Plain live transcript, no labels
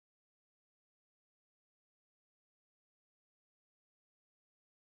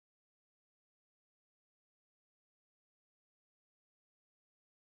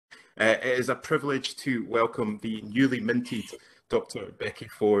It is a privilege to welcome the newly minted Dr. Becky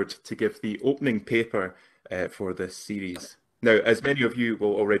Ford to give the opening paper for this series. Now, as many of you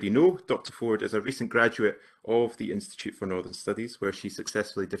will already know, Dr. Ford is a recent graduate of the Institute for Northern Studies, where she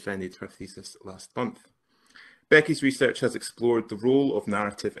successfully defended her thesis last month. Becky's research has explored the role of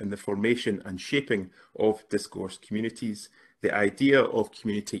narrative in the formation and shaping of discourse communities, the idea of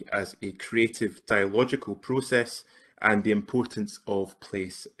community as a creative dialogical process, and the importance of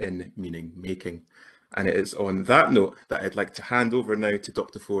place in meaning making. And it is on that note that I'd like to hand over now to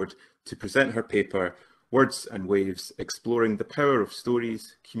Dr. Ford to present her paper, Words and Waves, Exploring the Power of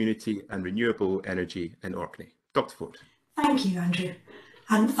Stories, Community and Renewable Energy in Orkney. Dr. Ford. Thank you, Andrew.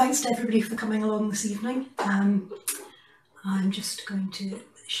 And thanks to everybody for coming along this evening. I'm just going to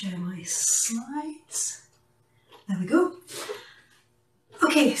share my slides. There we go.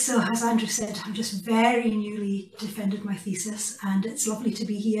 Okay, so as Andrew said, I'm just very newly defended my thesis, and it's lovely to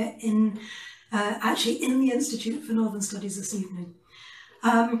be here actually in the Institute for Northern Studies this evening.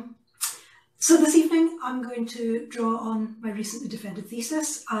 So this evening I'm going to draw on my recently defended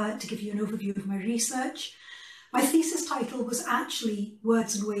thesis to give you an overview of my research. My thesis title was actually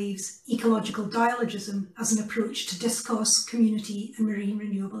Words and Waves, Ecological Dialogism as an Approach to Discourse, Community and Marine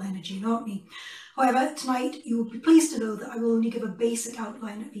Renewable Energy in Orkney. However, tonight you will be pleased to know that I will only give a basic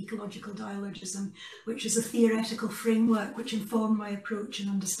outline of ecological dialogism, which is a theoretical framework which informed my approach and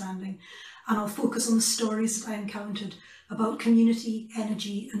understanding, and I'll focus on the stories that I encountered about community,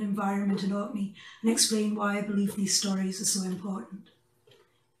 energy and environment in Orkney and explain why I believe these stories are so important.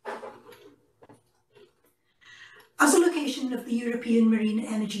 As a location of the European Marine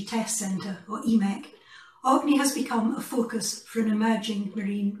Energy Test Centre, or EMEC, Orkney has become a focus for an emerging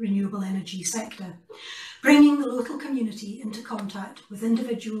marine renewable energy sector, bringing the local community into contact with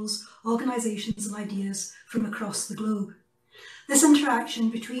individuals, organisations and ideas from across the globe. This interaction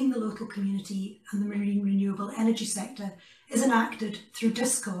between the local community and the marine renewable energy sector is enacted through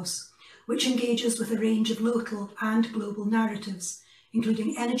discourse, which engages with a range of local and global narratives,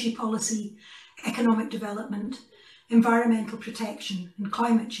 including energy policy, economic development, environmental protection and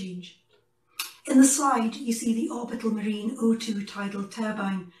climate change. In the slide, you see the orbital marine O2 tidal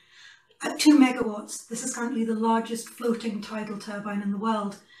turbine. At 2 megawatts, this is currently the largest floating tidal turbine in the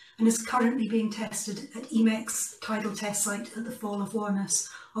world and is currently being tested at EMEC's tidal test site at the Fall of Warness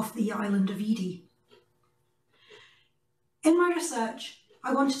off the island of Ede. In my research,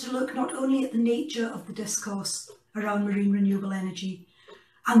 I wanted to look not only at the nature of the discourse around marine renewable energy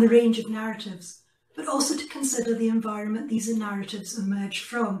and the range of narratives, but also to consider the environment these narratives emerged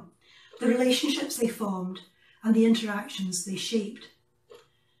from, the relationships they formed, and the interactions they shaped.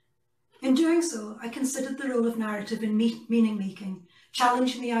 In doing so, I considered the role of narrative in meaning-making,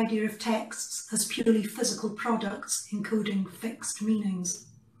 challenging the idea of texts as purely physical products encoding fixed meanings.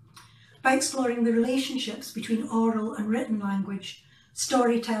 By exploring the relationships between oral and written language,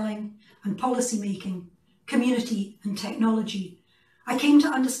 storytelling and policy-making, community and technology, I came to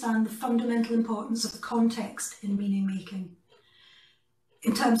understand the fundamental importance of context in meaning-making,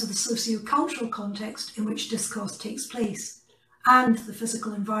 in terms of the socio-cultural context in which discourse takes place, and the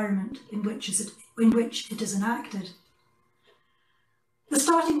physical environment in which it is enacted. The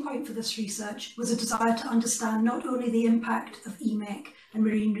starting point for this research was a desire to understand not only the impact of EMEC and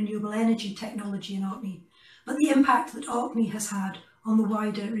marine renewable energy technology in Orkney, but the impact that Orkney has had on the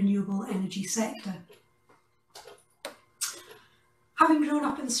wider renewable energy sector. Having grown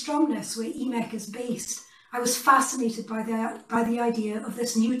up in Stromness, where EMEC is based, I was fascinated by the idea of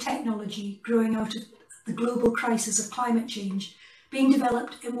this new technology growing out of the global crisis of climate change, being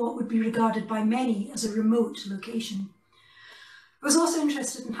developed in what would be regarded by many as a remote location. I was also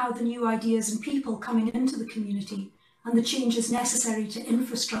interested in how the new ideas and people coming into the community and the changes necessary to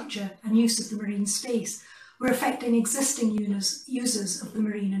infrastructure and use of the marine space were affecting existing users of the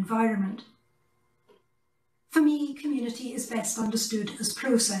marine environment. For me, community is best understood as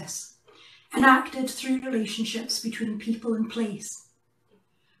process, enacted through relationships between people and place.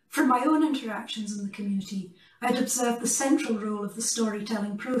 From my own interactions in the community, I had observed the central role of the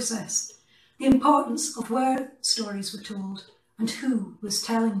storytelling process, the importance of where stories were told and who was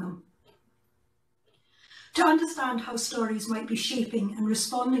telling them. To understand how stories might be shaping and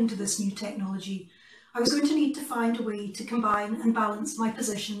responding to this new technology, I was going to need to find a way to combine and balance my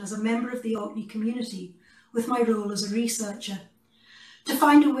position as a member of the Orkney community with my role as a researcher, to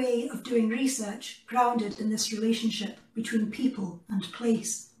find a way of doing research grounded in this relationship between people and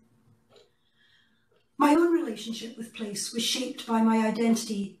place. My own relationship with place was shaped by my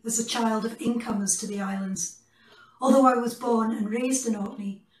identity as a child of incomers to the islands. Although I was born and raised in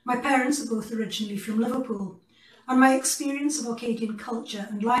Orkney, my parents are both originally from Liverpool, and my experience of Orcadian culture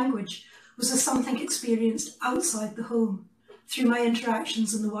and language was as something experienced outside the home, through my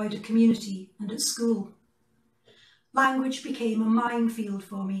interactions in the wider community and at school. Language became a minefield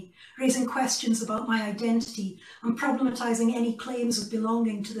for me, raising questions about my identity and problematising any claims of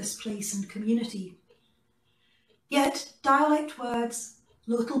belonging to this place and community. Yet dialect words,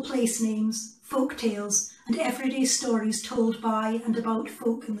 local place names, folk tales and everyday stories told by and about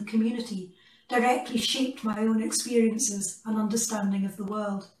folk in the community directly shaped my own experiences and understanding of the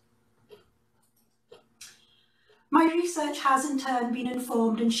world. My research has in turn been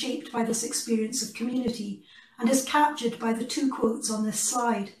informed and shaped by this experience of community and is captured by the two quotes on this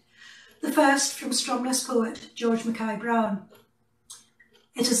slide. The first from Stromness poet George Mackay Brown.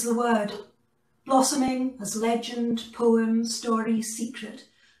 It is the word, blossoming as legend, poem, story, secret,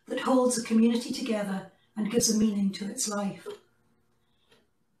 that holds a community together and gives a meaning to its life.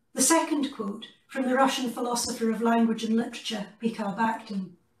 The second quote from the Russian philosopher of language and literature, Mikhail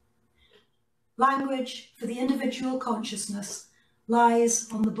Bakhtin. Language, for the individual consciousness, lies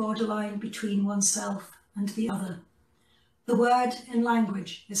on the borderline between oneself and the other. The word in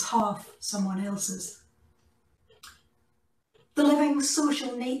language is half someone else's. The living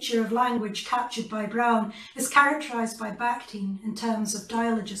social nature of language captured by Brown is characterised by Bakhtin in terms of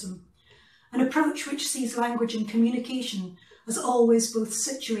dialogism, an approach which sees language and communication as always both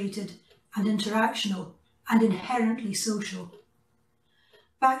situated and interactional and inherently social.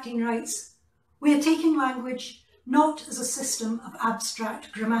 Bakhtin writes, "We are taking language not as a system of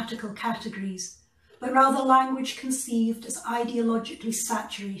abstract grammatical categories, but rather language conceived as ideologically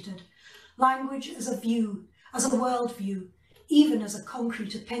saturated, language as a view, as a worldview, even as a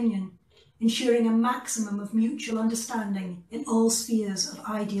concrete opinion, ensuring a maximum of mutual understanding in all spheres of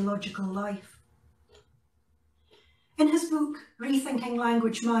ideological life." In his book, Rethinking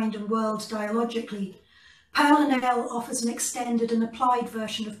Language, Mind and World Dialogically, Pearl Linnell offers an extended and applied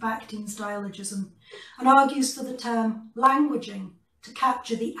version of Bakhtin's dialogism and argues for the term languaging to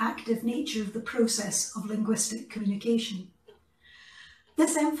capture the active nature of the process of linguistic communication.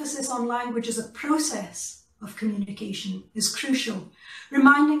 This emphasis on language as a process of communication is crucial,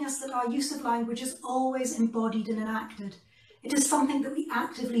 reminding us that our use of language is always embodied and enacted. It is something that we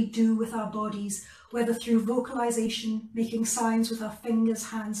actively do with our bodies, whether through vocalization, making signs with our fingers,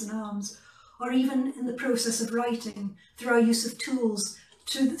 hands and arms, or even in the process of writing, through our use of tools,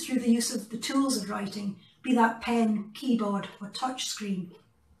 through the use of the tools of writing, be that pen, keyboard or touch screen.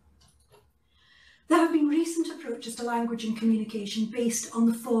 There have been recent approaches to language and communication based on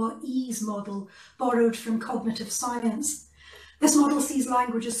the 4 E's model borrowed from cognitive science. This model sees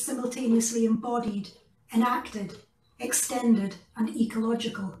language as simultaneously embodied, enacted, extended and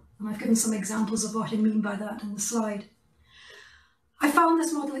ecological. And I've given some examples of what I mean by that in the slide. I found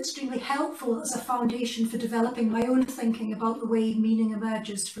this model extremely helpful as a foundation for developing my own thinking about the way meaning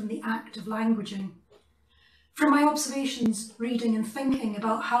emerges from the act of languaging. From my observations, reading and thinking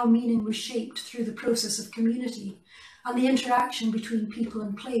about how meaning was shaped through the process of community and the interaction between people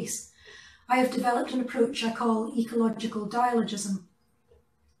and place, I have developed an approach I call ecological dialogism.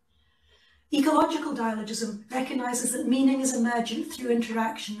 Ecological dialogism recognises that meaning is emergent through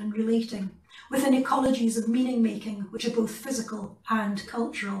interaction and relating, within ecologies of meaning making which are both physical and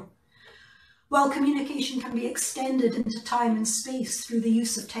cultural. While communication can be extended into time and space through the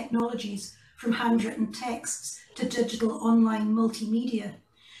use of technologies, from handwritten texts to digital online multimedia,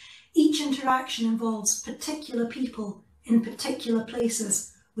 each interaction involves particular people in particular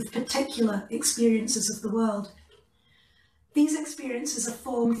places with particular experiences of the world. These experiences are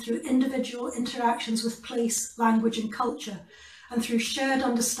formed through individual interactions with place, language and culture, and through shared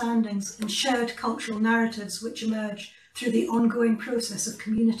understandings and shared cultural narratives which emerge through the ongoing process of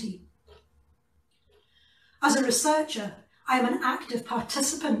community. As a researcher, I am an active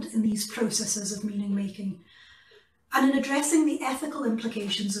participant in these processes of meaning making, and in addressing the ethical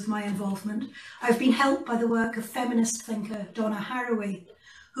implications of my involvement, I've been helped by the work of feminist thinker Donna Haraway,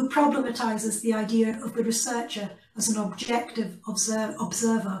 who problematises the idea of the researcher as an objective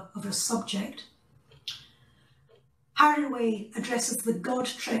observer of a subject. Haraway addresses the God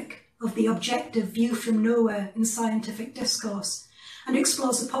trick of the objective view from nowhere in scientific discourse and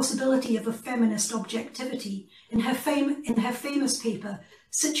explores the possibility of a feminist objectivity in her famous paper,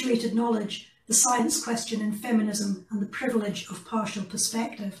 Situated Knowledge, the Science Question in Feminism and the Privilege of Partial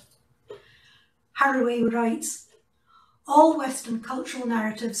Perspective. Haraway writes, "All Western cultural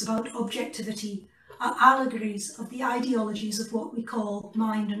narratives about objectivity are allegories of the ideologies of what we call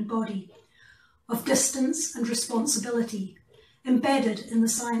mind and body, of distance and responsibility, embedded in the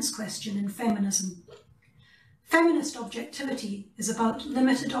science question in feminism. Feminist objectivity is about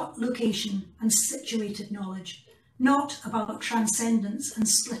limited location and situated knowledge, not about transcendence and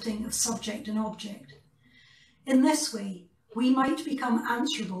splitting of subject and object. In this way, we might become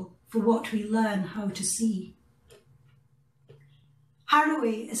answerable for what we learn how to see.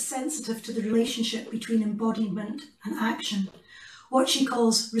 Haraway is sensitive to the relationship between embodiment and action, what she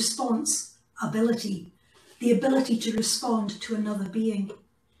calls response ability, the ability to respond to another being.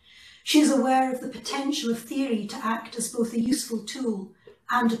 She is aware of the potential of theory to act as both a useful tool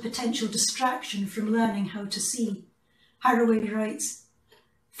and a potential distraction from learning how to see. Haraway writes,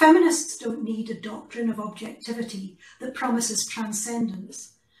 "Feminists don't need a doctrine of objectivity that promises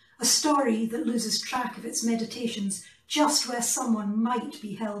transcendence, a story that loses track of its meditations just where someone might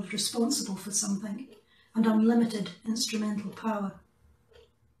be held responsible for something, and unlimited instrumental power."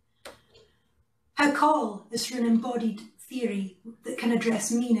 Her call is for an embodied theory that can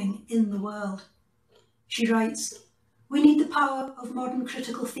address meaning in the world. She writes, "We need the power of modern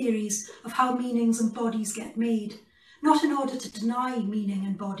critical theories of how meanings and bodies get made, not in order to deny meaning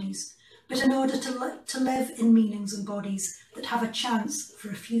and bodies, but in order to live in meanings and bodies that have a chance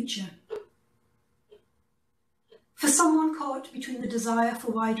for a future." For someone caught between the desire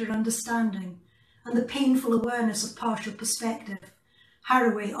for wider understanding and the painful awareness of partial perspective,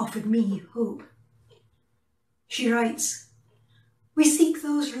 Haraway offered me hope. She writes, "We seek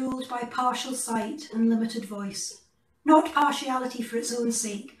those ruled by partial sight and limited voice, not partiality for its own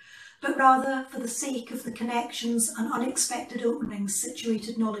sake, but rather for the sake of the connections and unexpected openings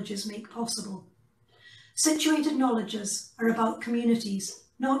situated knowledges make possible. Situated knowledges are about communities,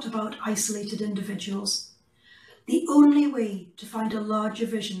 not about isolated individuals. The only way to find a larger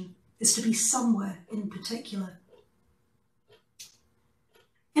vision is to be somewhere in particular."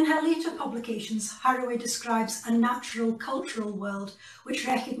 In her later publications, Haraway describes a natural cultural world which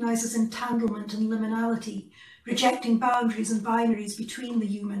recognises entanglement and liminality, rejecting boundaries and binaries between the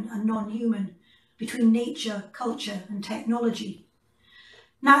human and non-human, between nature, culture and technology.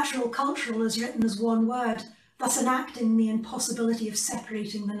 Natural cultural is written as one word, thus enacting the impossibility of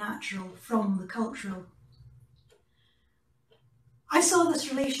separating the natural from the cultural. I saw this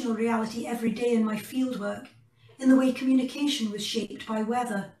relational reality every day in my fieldwork, in the way communication was shaped by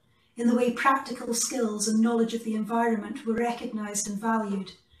weather, in the way practical skills and knowledge of the environment were recognised and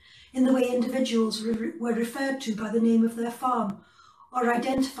valued, in the way individuals were referred to by the name of their farm or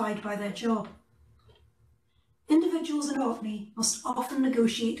identified by their job. Individuals in Orkney must often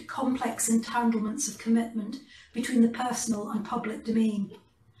negotiate complex entanglements of commitment between the personal and public domain,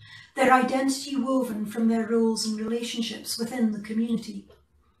 their identity woven from their roles and relationships within the community.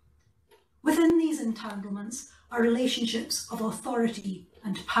 Within these entanglements are relationships of authority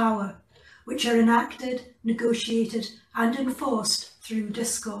and power, which are enacted, negotiated, and enforced through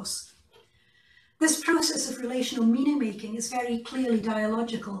discourse. This process of relational meaning-making is very clearly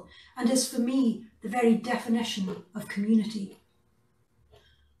dialogical and is, for me, the very definition of community.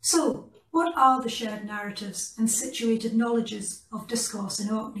 So, what are the shared narratives and situated knowledges of discourse in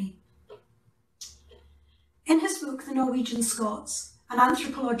Orkney? In his book, The Norwegian Scots, an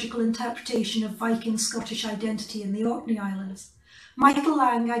anthropological interpretation of Viking Scottish identity in the Orkney Islands, Michael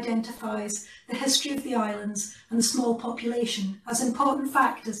Lang identifies the history of the islands and the small population as important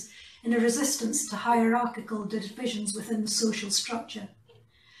factors in a resistance to hierarchical divisions within the social structure.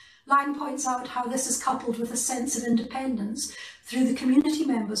 Lang points out how this is coupled with a sense of independence through the community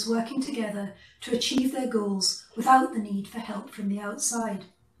members working together to achieve their goals without the need for help from the outside.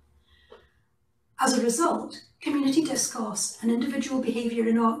 As a result, community discourse and individual behaviour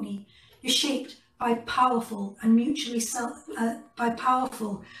in Orkney is shaped by powerful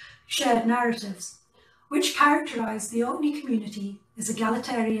shared narratives, which characterise the Orkney community as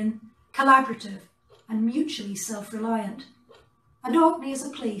egalitarian, collaborative and mutually self-reliant. And Orkney is a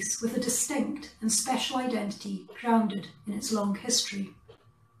place with a distinct and special identity grounded in its long history.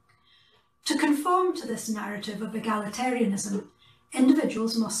 To conform to this narrative of egalitarianism,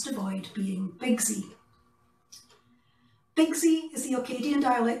 individuals must avoid being bigsy. Bigsy is the Orcadian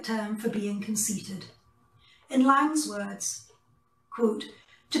dialect term for being conceited. In Lang's words, quote,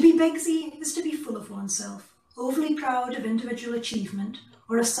 "To be bigsy is to be full of oneself, overly proud of individual achievement,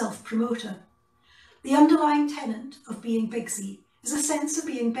 or a self-promoter. The underlying tenet of being bigsy is a sense of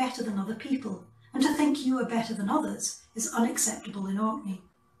being better than other people, and to think you are better than others is unacceptable in Orkney.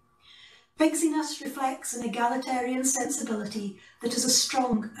 Bigsiness reflects an egalitarian sensibility that is a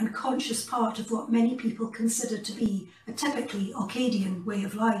strong and conscious part of what many people consider to be a typically Orcadian way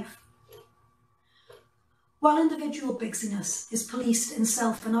of life. While individual bigsiness is policed in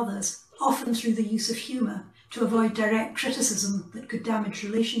self and others, often through the use of humour to avoid direct criticism that could damage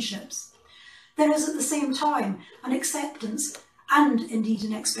relationships, there is at the same time an acceptance and indeed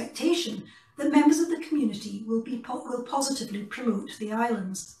an expectation that members of the community will positively promote the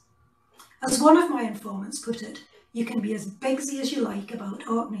islands. As one of my informants put it, you can be as bigsy as you like about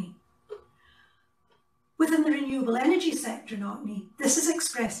Orkney. Within the renewable energy sector in Orkney, this is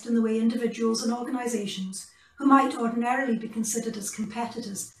expressed in the way individuals and organisations who might ordinarily be considered as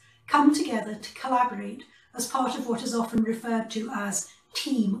competitors come together to collaborate as part of what is often referred to as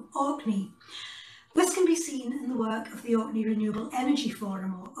Team Orkney. This can be seen in the work of the Orkney Renewable Energy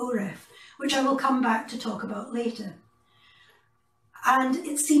Forum, or OREF, which I will come back to talk about later. And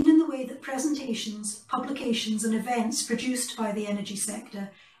it's seen in the way that presentations, publications and events produced by the energy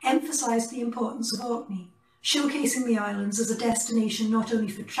sector emphasise the importance of Orkney, showcasing the islands as a destination not only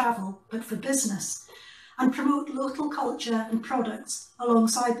for travel but for business, and promote local culture and products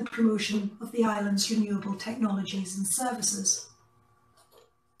alongside the promotion of the island's renewable technologies and services.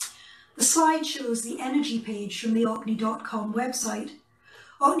 The slide shows the energy page from the Orkney.com website.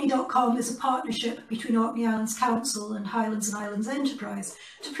 Orkney.com is a partnership between Orkney Islands Council and Highlands and Islands Enterprise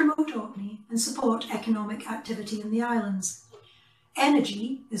to promote Orkney and support economic activity in the islands.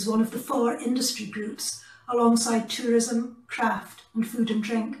 Energy is one of the 4 industry groups, alongside tourism, craft and food and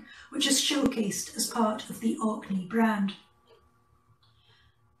drink, which is showcased as part of the Orkney brand.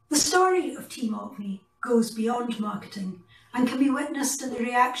 The story of Team Orkney goes beyond marketing and can be witnessed in the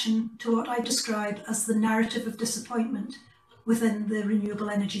reaction to what I describe as the narrative of disappointment within the renewable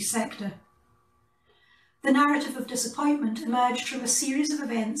energy sector. The narrative of disappointment emerged from a series of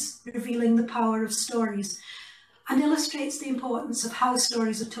events revealing the power of stories and illustrates the importance of how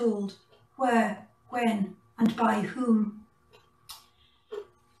stories are told, where, when and by whom.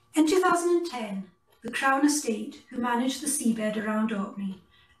 In 2010, the Crown Estate, who managed the seabed around Orkney,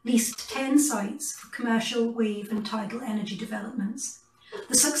 leased 10 sites for commercial wave and tidal energy developments.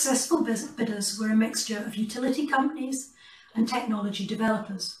 The successful bidders were a mixture of utility companies and technology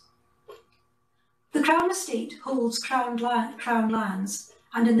developers. The Crown Estate holds Crown lands,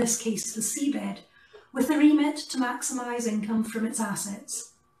 and in this case the seabed, with the remit to maximise income from its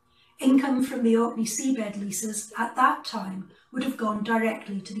assets. Income from the Orkney seabed leases at that time would have gone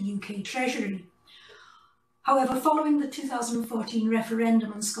directly to the UK Treasury. However, following the 2014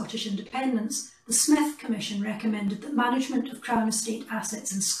 referendum on Scottish independence, the Smith Commission recommended that management of Crown Estate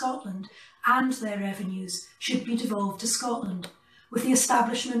assets in Scotland and their revenues should be devolved to Scotland, with the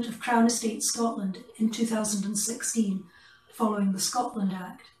establishment of Crown Estate Scotland in 2016, following the Scotland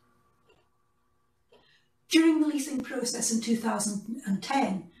Act. During the leasing process in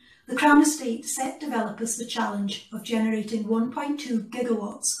 2010, the Crown Estate set developers the challenge of generating 1.2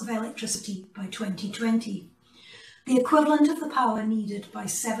 gigawatts of electricity by 2020, the equivalent of the power needed by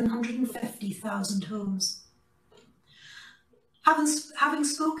 750,000 homes. Having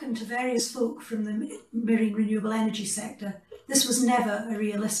spoken to various folk from the marine renewable energy sector, this was never a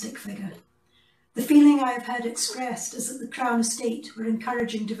realistic figure. The feeling I have heard expressed is that the Crown Estate were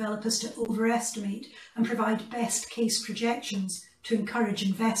encouraging developers to overestimate and provide best case projections to encourage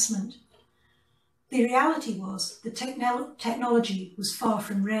investment. The reality was the technology was far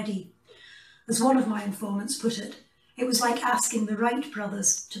from ready. As one of my informants put it, it was like asking the Wright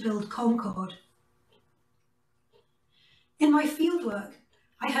brothers to build Concorde. In my fieldwork,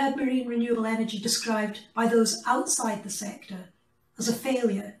 I heard marine renewable energy described by those outside the sector as a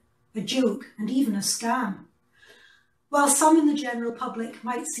failure, a joke, and even a scam. While some in the general public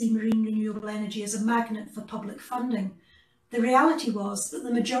might see marine renewable energy as a magnet for public funding, the reality was that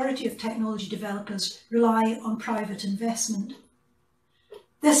the majority of technology developers rely on private investment.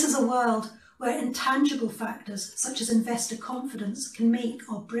 This is a world where intangible factors such as investor confidence can make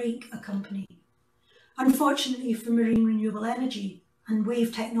or break a company. Unfortunately for marine renewable energy, and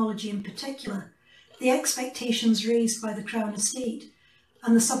wave technology in particular, the expectations raised by the Crown Estate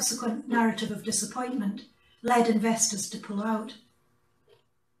and the subsequent narrative of disappointment led investors to pull out.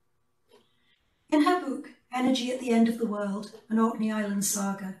 In her book, Energy at the End of the World, an Orkney Island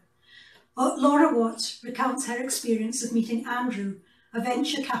Saga, Laura Watts recounts her experience of meeting Andrew, a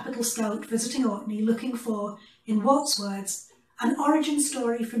venture capital scout visiting Orkney looking for, in Watts' words, an origin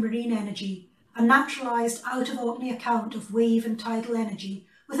story for marine energy, a naturalised out-of-Orkney account of wave and tidal energy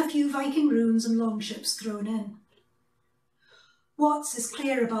with a few Viking runes and longships thrown in. Watts is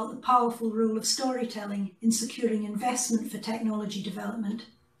clear about the powerful role of storytelling in securing investment for technology development.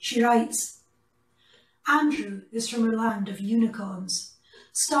 She writes, Andrew is from a land of unicorns,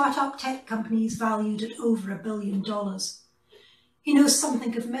 start-up tech companies valued at over $1 billion. He knows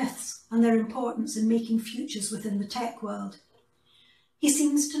something of myths and their importance in making futures within the tech world. He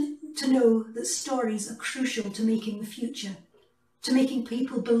seems to know that stories are crucial to making the future, to making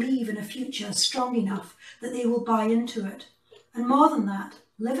people believe in a future strong enough that they will buy into it, and more than that,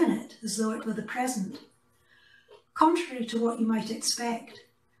 live in it as though it were the present. Contrary to what you might expect,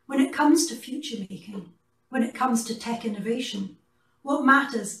 when it comes to future making, when it comes to tech innovation, what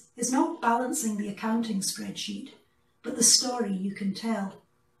matters is not balancing the accounting spreadsheet, but the story you can tell.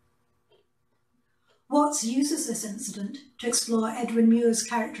 Watts uses this incident to explore Edwin Muir's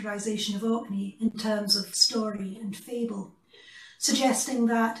characterisation of Orkney in terms of story and fable, suggesting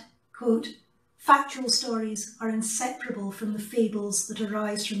that, quote, factual stories are inseparable from the fables that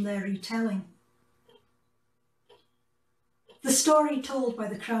arise from their retelling. The story told by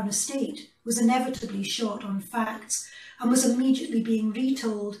the Crown Estate was inevitably short on facts and was immediately being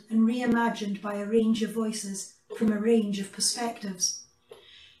retold and reimagined by a range of voices from a range of perspectives.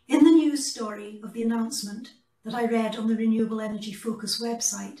 In the news story of the announcement that I read on the Renewable Energy Focus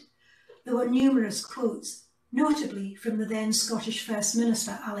website, there were numerous quotes, notably from the then Scottish First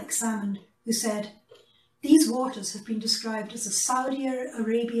Minister Alex Salmond, who said, "These waters have been described as the Saudi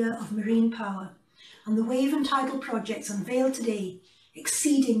Arabia of marine power, and the wave and tidal projects unveiled today,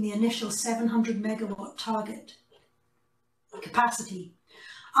 exceeding the initial 700 megawatt target capacity,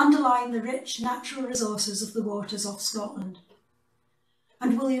 underline the rich natural resources of the waters off Scotland."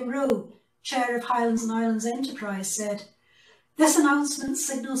 And William Rowe, chair of Highlands and Islands Enterprise, said, "This announcement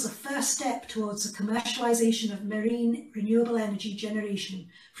signals a first step towards the commercialisation of marine renewable energy generation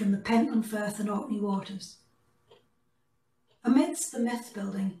from the Pentland Firth and Orkney waters." Amidst the myth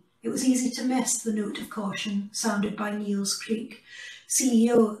building, it was easy to miss the note of caution sounded by Niels Creek,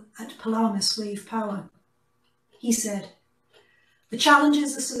 CEO at Palamis Wave Power. He said, "The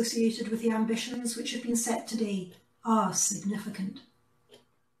challenges associated with the ambitions which have been set today are significant."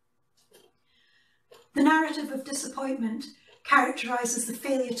 The narrative of disappointment characterises the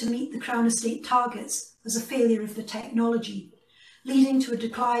failure to meet the Crown Estate targets as a failure of the technology, leading to a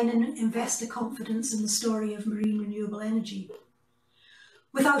decline in investor confidence in the story of marine renewable energy.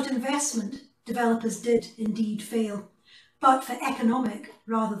 Without investment, developers did indeed fail, but for economic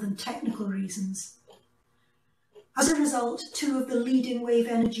rather than technical reasons. As a result, two of the leading wave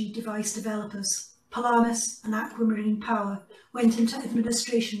energy device developers, Palamis and Aquamarine Power, went into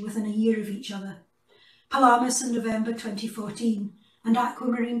administration within a year of each other. Palamis in November 2014 and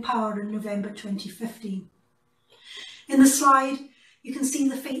Aquamarine Power in November 2015. In the slide, you can see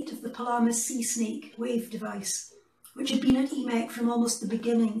the fate of the Palamis Sea Snake wave device, which had been at EMEC from almost the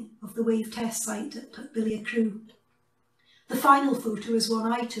beginning of the wave test site at Putbillia. The final photo is one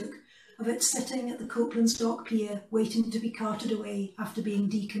I took of it sitting at the Copeland's Dock Pier waiting to be carted away after being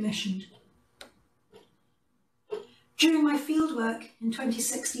decommissioned. During my fieldwork in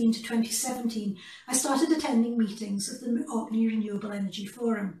 2016 to 2017, I started attending meetings of the Orkney Renewable Energy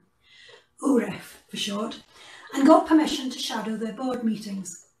Forum, OREF for short, and got permission to shadow their board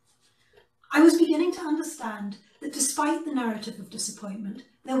meetings. I was beginning to understand that despite the narrative of disappointment,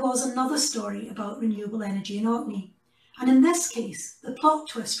 there was another story about renewable energy in Orkney. And in this case, the plot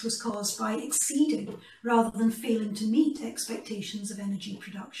twist was caused by exceeding rather than failing to meet expectations of energy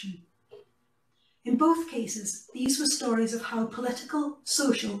production. In both cases, these were stories of how political,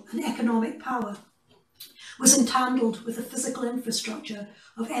 social and economic power was entangled with the physical infrastructure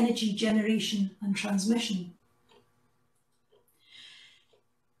of energy generation and transmission.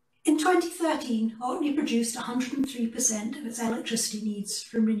 In 2013, Orkney produced 103% of its electricity needs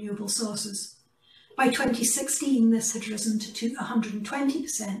from renewable sources. By 2016, this had risen to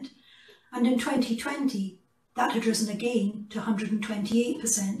 120%, and in 2020, that had risen again to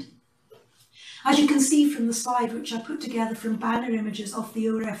 128%. As you can see from the slide which I put together from banner images off the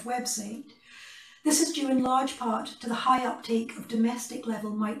OREF website, this is due in large part to the high uptake of domestic level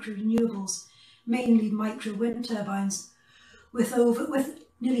micro-renewables, mainly micro wind turbines, with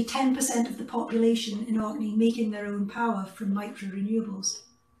nearly 10% of the population in Orkney making their own power from micro-renewables.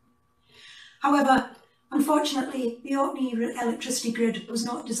 However, unfortunately, the Orkney electricity grid was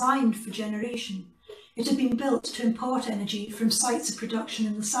not designed for generation. It had been built to import energy from sites of production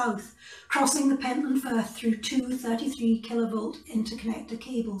in the south, crossing the Pentland Firth through two 33 kilovolt interconnector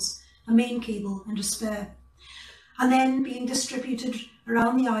cables, a main cable and a spare, and then being distributed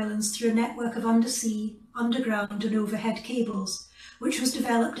around the islands through a network of undersea, underground and overhead cables, which was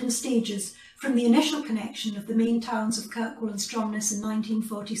developed in stages from the initial connection of the main towns of Kirkwall and Stromness in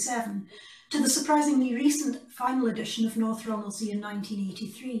 1947 to the surprisingly recent final addition of North Ronaldsay in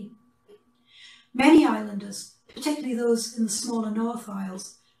 1983. Many islanders, particularly those in the smaller North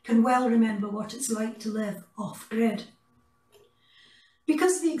Isles, can well remember what it's like to live off-grid.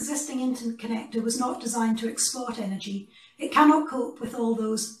 Because the existing interconnector was not designed to export energy, it cannot cope with all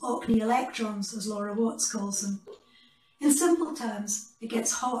those Orkney electrons, as Laura Watts calls them. In simple terms, it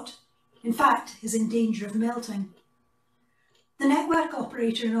gets hot, in fact is in danger of melting. The network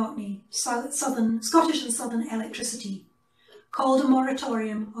operator in Orkney, Scottish and Southern Electricity, called a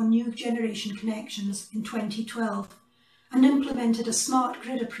moratorium on new generation connections in 2012 and implemented a smart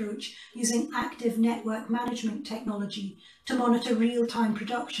grid approach using active network management technology to monitor real-time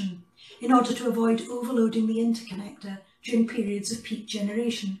production in order to avoid overloading the interconnector during periods of peak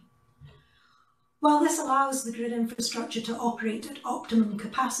generation. While this allows the grid infrastructure to operate at optimum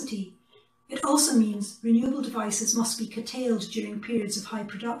capacity, it also means renewable devices must be curtailed during periods of high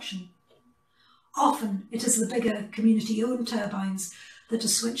production. Often it is the bigger community-owned turbines that are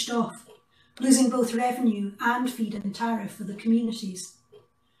switched off, losing both revenue and feed-in tariff for the communities.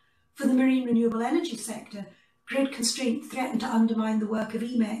 For the marine renewable energy sector, grid constraint threatened to undermine the work of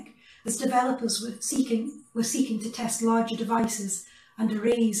EMEC as developers were seeking to test larger devices and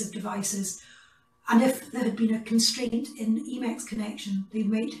arrays of devices, and if there had been a constraint in EMEC's connection, they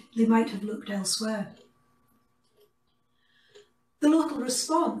might have looked elsewhere. The local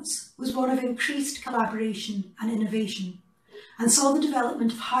response was one of increased collaboration and innovation, and saw the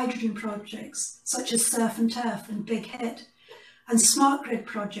development of hydrogen projects such as Surf and Turf and Big Hit, and smart grid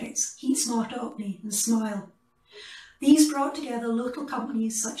projects, Heat Smart Orkney and Smile. These brought together local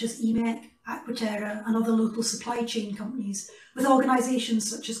companies such as EMEC, Aquaterra and other local supply chain companies with organisations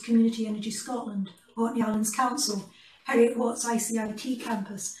such as Community Energy Scotland, Orkney Islands Council, Heriot Watt's ICIT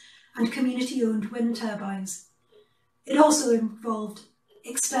campus and community-owned wind turbines. It also involved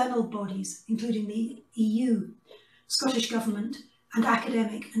external bodies, including the EU, Scottish Government and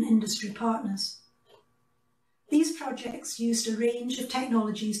academic and industry partners. These projects used a range of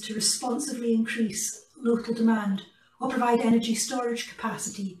technologies to responsively increase local demand or provide energy storage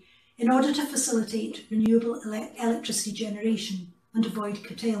capacity in order to facilitate renewable electricity generation and avoid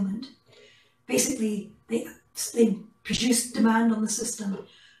curtailment. Basically, they produce demand on the system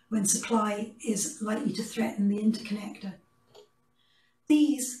when supply is likely to threaten the interconnector.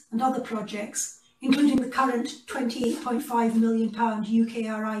 These and other projects, including the current £28.5 million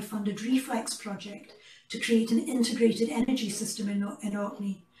UKRI funded Reflex project to create an integrated energy system in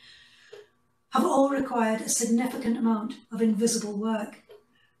Orkney, have all required a significant amount of invisible work,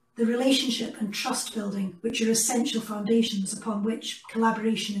 the relationship and trust building which are essential foundations upon which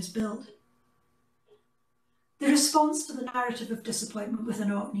collaboration is built. The response to the narrative of disappointment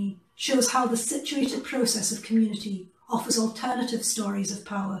within Orkney shows how the situated process of community offers alternative stories of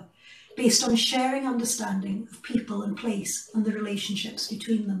power based on sharing understanding of people and place and the relationships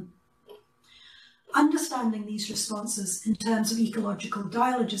between them. Understanding these responses in terms of ecological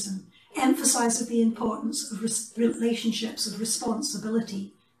dialogism emphasises the importance of relationships of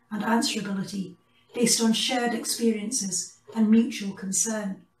responsibility and answerability based on shared experiences and mutual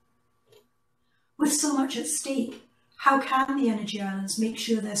concern. With so much at stake, how can the Energy Islands make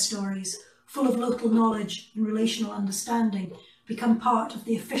sure their stories, full of local knowledge and relational understanding, become part of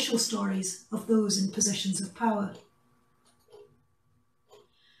the official stories of those in positions of power?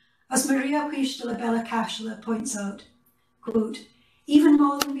 As Maria Puig de la Bella Cashla points out, quote, even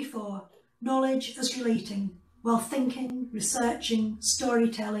more than before, knowledge as relating, while thinking, researching,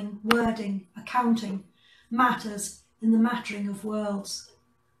 storytelling, wording, accounting, matters in the mattering of worlds.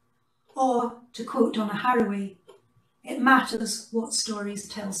 Or, to quote Donna Haraway, it matters what stories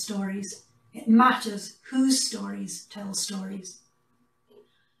tell stories. It matters whose stories tell stories.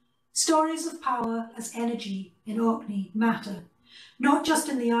 Stories of power as energy in Orkney matter, not just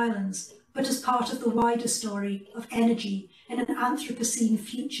in the islands, but as part of the wider story of energy in an Anthropocene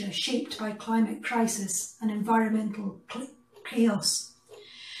future shaped by climate crisis and environmental chaos.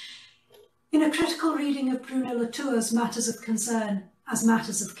 In a critical reading of Bruno Latour's Matters of Concern as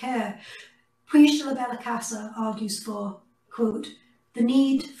Matters of Care, Puig de la Bella Casa argues for, quote, the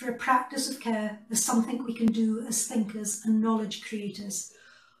need for a practice of care as something we can do as thinkers and knowledge creators,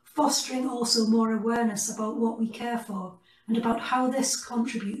 fostering also more awareness about what we care for and about how this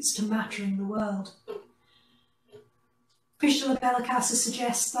contributes to mattering the world. Puig de la Bella Casa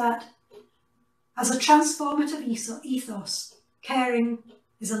suggests that, as a transformative ethos, caring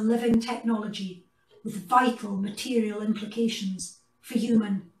is a living technology with vital material implications for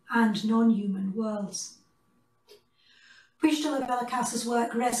human and non-human worlds. Puig de la Bella Casa's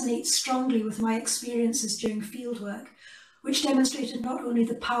work resonates strongly with my experiences during fieldwork, which demonstrated not only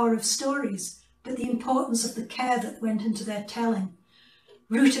the power of stories, but the importance of the care that went into their telling,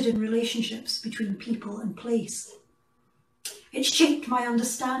 rooted in relationships between people and place. It shaped my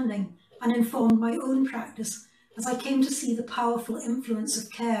understanding and informed my own practice as I came to see the powerful influence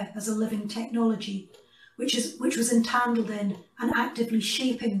of care as a living technology, which was entangled in and actively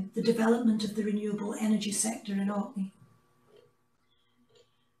shaping the development of the renewable energy sector in Orkney.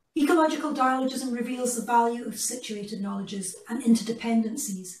 Ecological dialogism reveals the value of situated knowledges and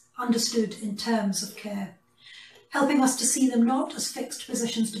interdependencies understood in terms of care, helping us to see them not as fixed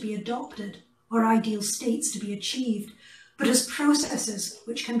positions to be adopted or ideal states to be achieved, but as processes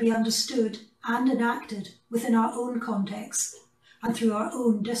which can be understood and enacted within our own context and through our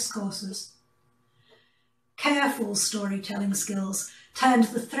own discourses. Careful storytelling skills turned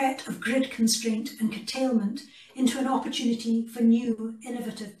the threat of grid constraint and curtailment into an opportunity for new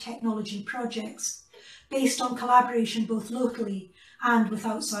innovative technology projects based on collaboration both locally and with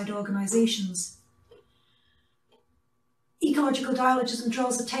outside organisations. Ecological dialogism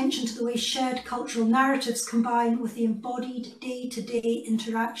draws attention to the way shared cultural narratives combine with the embodied day-to-day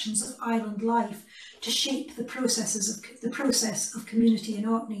interactions of island life to shape the process of community in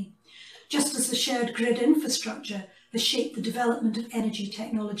Orkney, just as the shared grid infrastructure has shaped the development of energy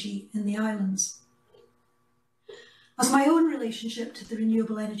technology in the islands. As my own relationship to the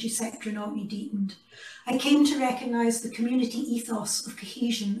renewable energy sector in Orkney deepened, I came to recognise the community ethos of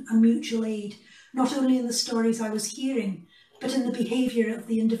cohesion and mutual aid, not only in the stories I was hearing, but in the behaviour of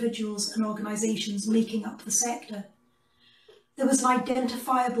the individuals and organisations making up the sector. There was an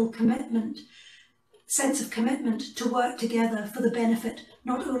identifiable sense of commitment to work together for the benefit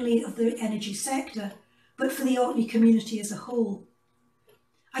not only of the energy sector, but for the Orkney community as a whole.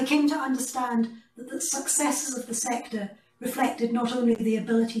 I came to understand that the successes of the sector reflected not only the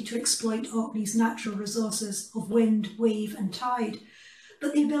ability to exploit Orkney's natural resources of wind, wave and tide,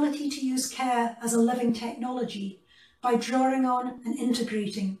 but the ability to use care as a living technology by drawing on and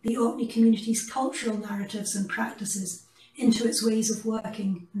integrating the Orkney community's cultural narratives and practices into its ways of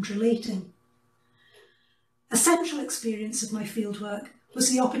working and relating. A central experience of my fieldwork was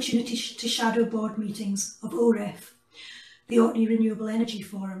the opportunity to shadow board meetings of OREF, the Orkney Renewable Energy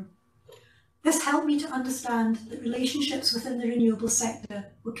Forum. This helped me to understand that relationships within the renewable sector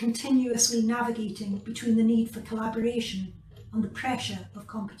were continuously navigating between the need for collaboration and the pressure of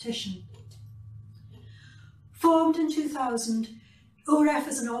competition. Formed in 2000, OREF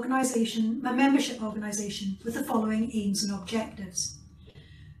is a membership organisation with the following aims and objectives: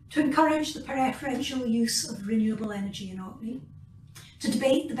 to encourage the preferential use of renewable energy in Orkney, to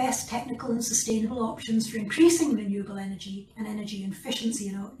debate the best technical and sustainable options for increasing renewable energy and energy efficiency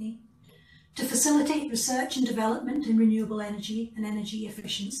in Orkney, to facilitate research and development in renewable energy and energy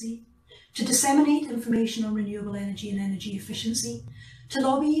efficiency, to disseminate information on renewable energy and energy efficiency, to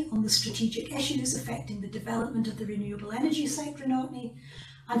lobby on the strategic issues affecting the development of the renewable energy sector in Orkney,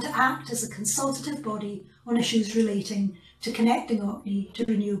 and to act as a consultative body on issues relating to connecting Orkney to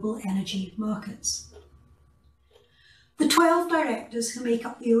renewable energy markets. The 12 directors who make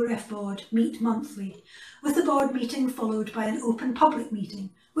up the OREF board meet monthly, with the board meeting followed by an open public meeting,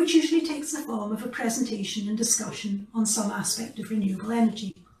 which usually takes the form of a presentation and discussion on some aspect of renewable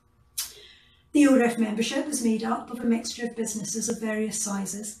energy. The OREF membership is made up of a mixture of businesses of various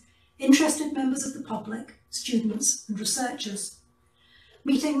sizes, interested members of the public, students and researchers.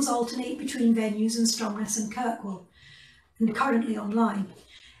 Meetings alternate between venues in Stromness and Kirkwall, and currently online,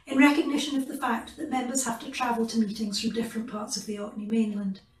 in recognition of the fact that members have to travel to meetings from different parts of the Orkney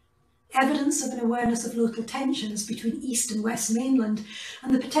mainland. Evidence of an awareness of local tensions between East and West mainland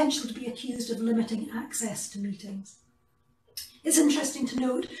and the potential to be accused of limiting access to meetings. It's interesting to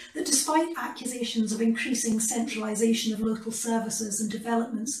note that despite accusations of increasing centralisation of local services and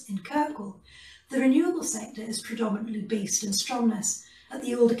developments in Kirkwall, the renewable sector is predominantly based in Stromness at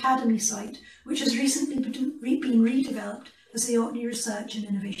the old academy site, which has recently been redeveloped as the Orkney Research and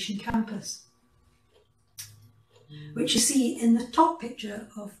Innovation Campus, which you see in the top picture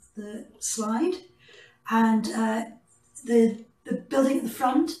of the slide. And the building at the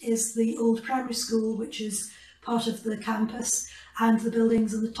front is the old primary school, which is part of the campus, and the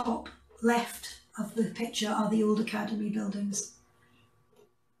buildings on the top left of the picture are the old academy buildings.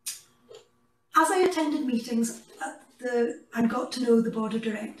 As I attended meetings and got to know the board of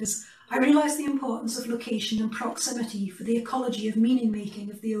directors, I realised the importance of location and proximity for the ecology of meaning making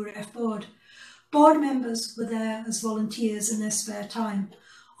of the OREF board. Board members were there as volunteers in their spare time,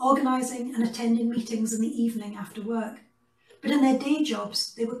 organising and attending meetings in the evening after work. But in their day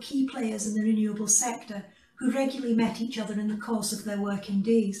jobs, they were key players in the renewable sector who regularly met each other in the course of their working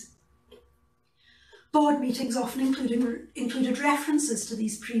days. Board meetings often included references to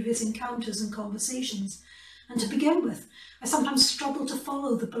these previous encounters and conversations, and to begin with, I sometimes struggled to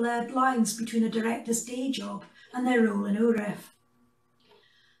follow the blurred lines between a director's day job and their role in OREF.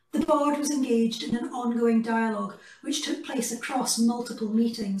 The board was engaged in an ongoing dialogue which took place across multiple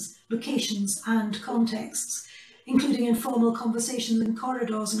meetings, locations and contexts, including informal conversations in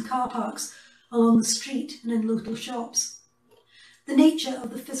corridors and car parks, along the street and in local shops. the nature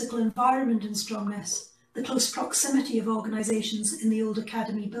of the physical environment in Strongness, the close proximity of organisations in the old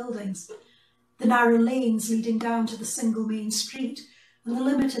academy buildings, the narrow lanes leading down to the single main street, and the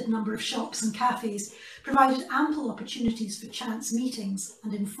limited number of shops and cafes provided ample opportunities for chance meetings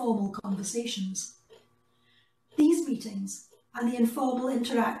and informal conversations. These meetings, and the informal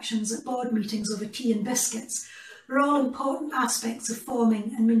interactions at board meetings over tea and biscuits, were all important aspects of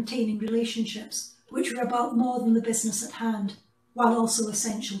forming and maintaining relationships, which were about more than the business at hand, while also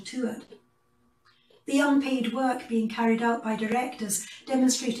essential to it. The unpaid work being carried out by directors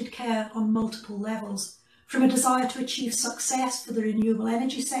demonstrated care on multiple levels, from a desire to achieve success for the renewable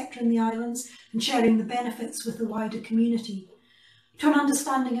energy sector in the islands and sharing the benefits with the wider community, to an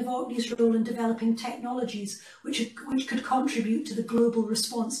understanding of Orkney's role in developing technologies which could contribute to the global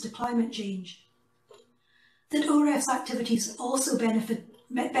response to climate change. That OREF's activities also benefited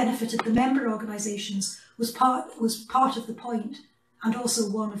the member organisations was part of the point, and also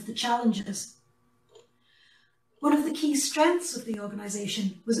one of the challenges. One of the key strengths of the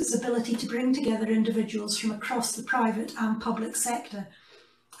organisation was its ability to bring together individuals from across the private and public sector,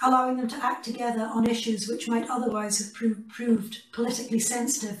 allowing them to act together on issues which might otherwise have proved politically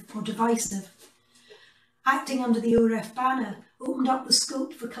sensitive or divisive. Acting under the OREF banner opened up the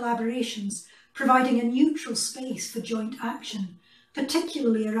scope for collaborations, providing a neutral space for joint action,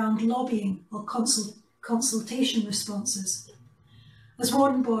 particularly around lobbying or consultation responses. As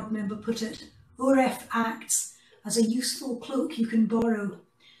one board member put it, OREF acts as a useful cloak you can borrow,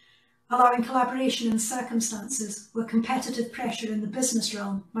 allowing collaboration in circumstances where competitive pressure in the business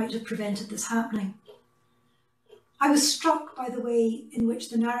realm might have prevented this happening. I was struck by the way in which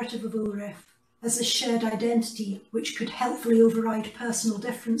the narrative of OREF as a shared identity which could helpfully override personal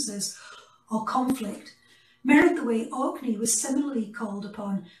differences or conflict mirrored the way Orkney was similarly called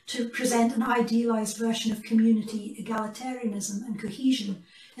upon to present an idealised version of community egalitarianism and cohesion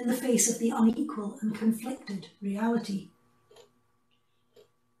in the face of the unequal and conflicted reality.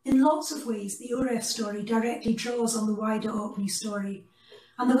 In lots of ways, the OREF story directly draws on the wider Orkney story,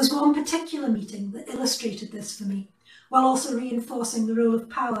 and there was one particular meeting that illustrated this for me, while also reinforcing the role of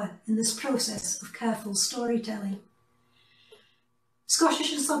power in this process of careful storytelling.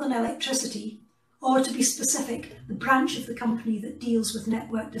 Scottish and Southern Electricity, or to be specific, the branch of the company that deals with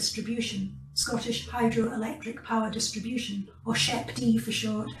network distribution, Scottish Hydroelectric Power Distribution, or SHEPD for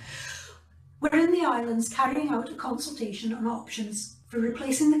short, were in the islands carrying out a consultation on options for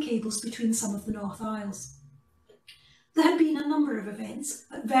replacing the cables between some of the North Isles. There had been a number of events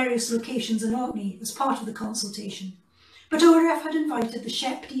at various locations in Orkney as part of the consultation, but OREF had invited the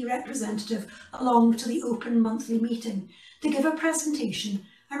SHEPD representative along to the open monthly meeting to give a presentation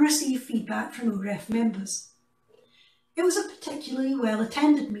and receive feedback from OREF members. It was a particularly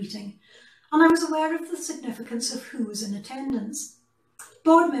well-attended meeting, and I was aware of the significance of who was in attendance.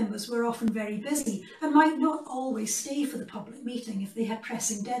 Board members were often very busy and might not always stay for the public meeting if they had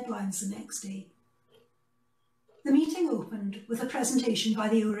pressing deadlines the next day. The meeting opened with a presentation by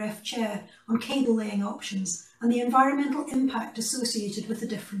the OREF chair on cable laying options and the environmental impact associated with the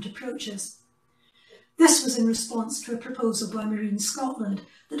different approaches. This was in response to a proposal by Marine Scotland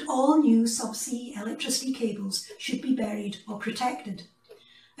that all new subsea electricity cables should be buried or protected,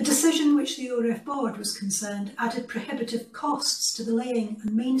 a decision which the OREF board was concerned added prohibitive costs to the laying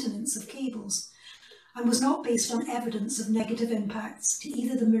and maintenance of cables and was not based on evidence of negative impacts to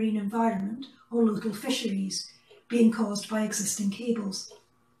either the marine environment or local fisheries being caused by existing cables.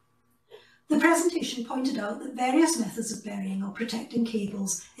 The presentation pointed out that various methods of burying or protecting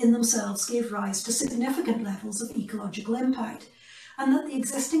cables in themselves gave rise to significant levels of ecological impact, and that the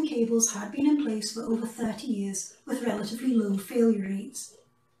existing cables had been in place for over 30 years with relatively low failure rates.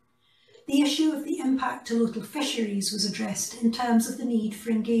 The issue of the impact to local fisheries was addressed in terms of the need for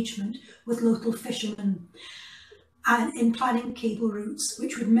engagement with local fishermen and in planning cable routes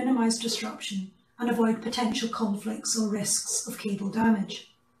which would minimise disruption and avoid potential conflicts or risks of cable damage.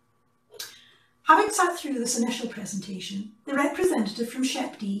 Having sat through this initial presentation, the representative from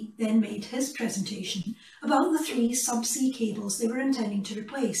SHEPD then made his presentation about the 3 subsea cables they were intending to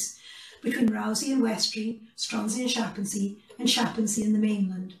replace between Rousey and Westray, Stronsey and Shappensea in the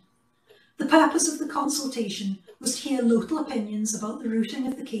mainland. The purpose of the consultation was to hear local opinions about the routing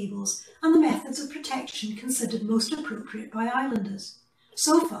of the cables and the methods of protection considered most appropriate by islanders.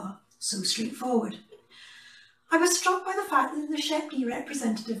 So far, so straightforward. I was struck by the fact that the SHEPD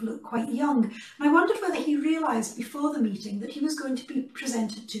representative looked quite young, and I wondered whether he realised before the meeting that he was going to be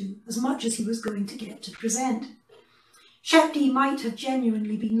presented to as much as he was going to get to present. SHEPD might have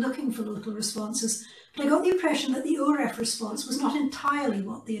genuinely been looking for local responses, but I got the impression that the OREF response was not entirely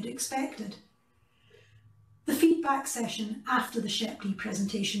what they had expected. The feedback session after the SHEPD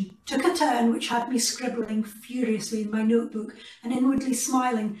presentation took a turn which had me scribbling furiously in my notebook and inwardly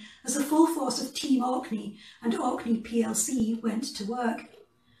smiling as the full force of Team Orkney and Orkney PLC went to work.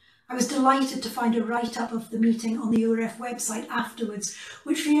 I was delighted to find a write-up of the meeting on the ORF website afterwards,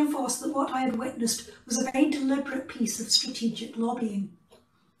 which reinforced that what I had witnessed was a very deliberate piece of strategic lobbying.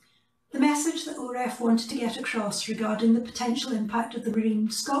 The message that ORF wanted to get across regarding the potential impact of the Marine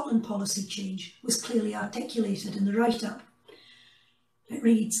Scotland policy change was clearly articulated in the write-up. It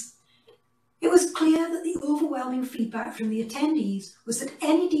reads, "It was clear that the overwhelming feedback from the attendees was that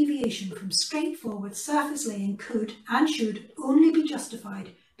any deviation from straightforward surface laying could and should only be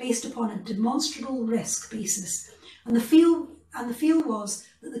justified based upon a demonstrable risk basis, and the feel was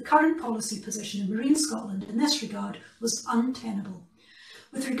that the current policy position of Marine Scotland in this regard was untenable.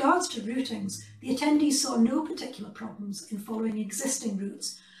 With regards to routings, the attendees saw no particular problems in following existing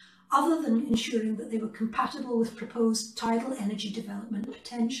routes, other than ensuring that they were compatible with proposed tidal energy development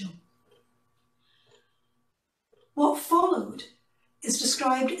potential." What followed is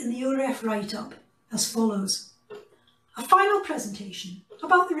described in the ORF write-up as follows. A final presentation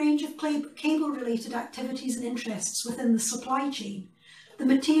about the range of cable-related activities and interests within the supply chain. The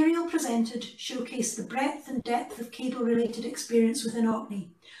material presented showcased the breadth and depth of cable-related experience within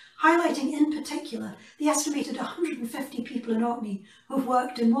Orkney, highlighting in particular the estimated 150 people in Orkney who have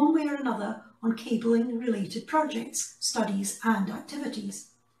worked in one way or another on cabling-related projects, studies and activities.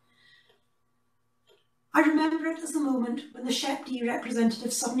 I remember it as the moment when the SHEPD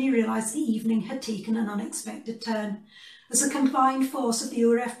representative suddenly realised the evening had taken an unexpected turn, as the combined force of the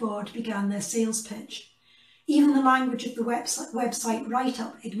ORF board began their sales pitch. Even the language of the website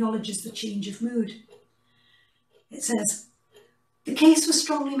write-up acknowledges the change of mood. It says, "The case was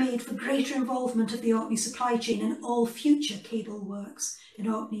strongly made for greater involvement of the Orkney supply chain in all future cable works in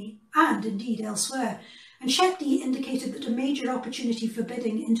Orkney and indeed elsewhere, and SHEPD indicated that a major opportunity for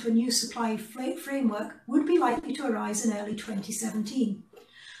bidding into a new supply framework would be likely to arise in early 2017.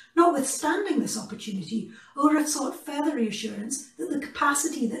 Notwithstanding this opportunity, ORF sought further reassurance that the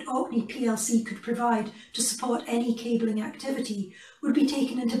capacity that Orkney PLC could provide to support any cabling activity would be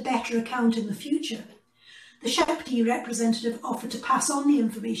taken into better account in the future. The SHEPD representative offered to pass on the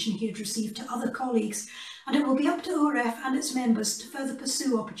information he had received to other colleagues, and it will be up to ORF and its members to further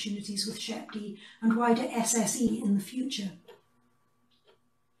pursue opportunities with SHEPD and wider SSE in the future."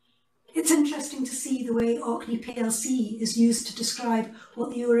 It's interesting to see the way Orkney PLC is used to describe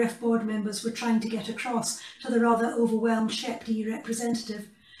what the ORF board members were trying to get across to the rather overwhelmed SHEPD representative,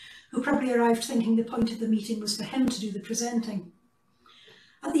 who probably arrived thinking the point of the meeting was for him to do the presenting.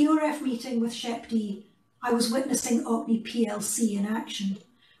 At the ORF meeting with SHEPD, I was witnessing Orkney PLC in action,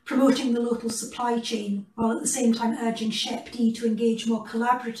 promoting the local supply chain while at the same time urging SHEPD to engage more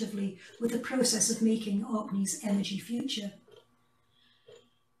collaboratively with the process of making Orkney's energy future.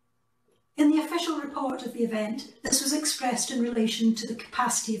 In the official report of the event, this was expressed in relation to the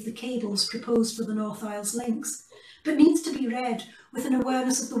capacity of the cables proposed for the North Isles links, but needs to be read with an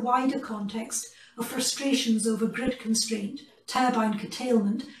awareness of the wider context of frustrations over grid constraint, turbine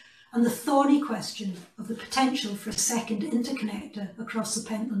curtailment, and the thorny question of the potential for a second interconnector across the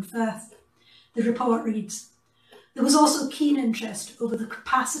Pentland Firth. The report reads, "There was also keen interest over the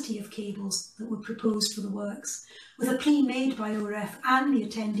capacity of cables that were proposed for the works, with a plea made by ORF and the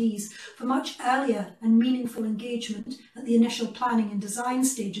attendees for much earlier and meaningful engagement at the initial planning and design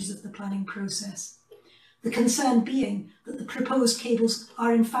stages of the planning process. The concern being that the proposed cables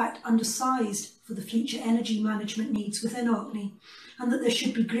are in fact undersized for the future energy management needs within Orkney, and that there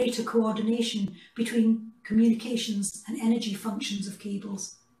should be greater coordination between communications and energy functions of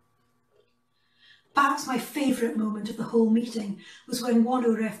cables." Perhaps my favourite moment of the whole meeting was when one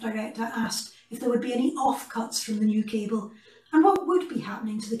ORF director asked if there would be any offcuts from the new cable and what would be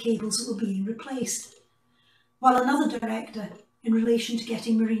happening to the cables that were being replaced, while another director, in relation to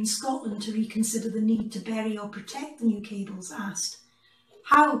getting Marine Scotland to reconsider the need to bury or protect the new cables, asked,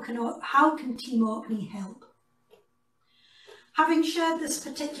 how can Team Orkney help? Having shared this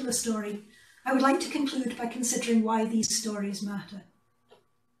particular story, I would like to conclude by considering why these stories matter.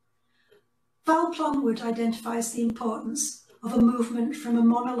 Val Plumwood identifies the importance of a movement from a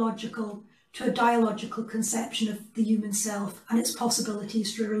monological to a dialogical conception of the human self and its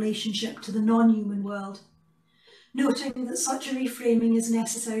possibilities for a relationship to the non-human world, noting that such a reframing is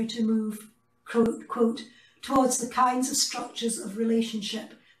necessary to move, quote, towards the kinds of structures of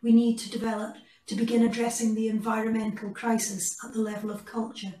relationship we need to develop to begin addressing the environmental crisis at the level of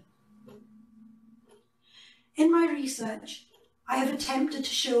culture. In my research, I have attempted to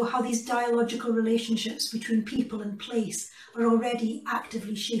show how these dialogical relationships between people and place are already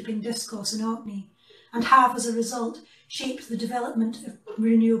actively shaping discourse in Orkney, and have, as a result, shaped the development of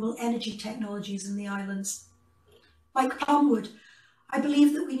renewable energy technologies in the islands. Like Plumwood, I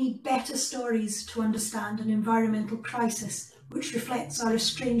believe that we need better stories to understand an environmental crisis which reflects our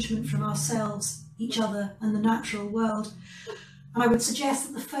estrangement from ourselves, each other, and the natural world. And I would suggest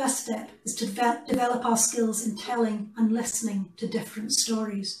that the first step is to develop our skills in telling and listening to different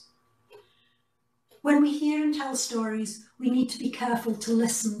stories. When we hear and tell stories, we need to be careful to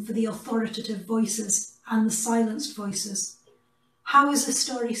listen for the authoritative voices and the silenced voices. How is a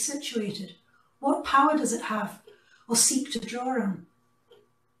story situated? What power does it have or seek to draw on?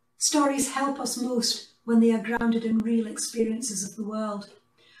 Stories help us most when they are grounded in real experiences of the world,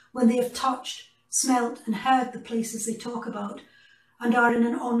 when they have touched, smelt and heard the places they talk about and are in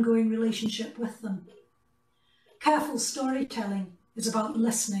an ongoing relationship with them. Careful storytelling is about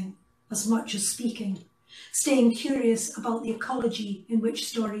listening as much as speaking, staying curious about the ecology in which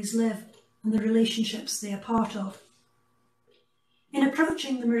stories live and the relationships they are part of. In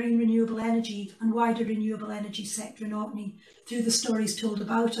approaching the marine renewable energy and wider renewable energy sector in Orkney through the stories told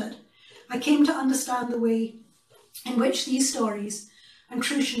about it, I came to understand the way in which these stories, and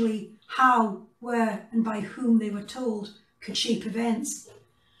crucially how, where and by whom they were told, could shape events.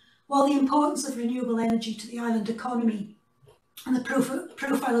 While the importance of renewable energy to the island economy and the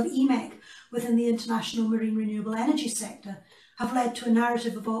profile of EMEC within the international marine renewable energy sector have led to a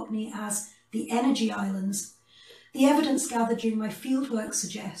narrative of Orkney as the energy islands, the evidence gathered during my fieldwork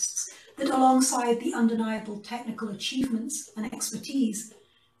suggests that alongside the undeniable technical achievements and expertise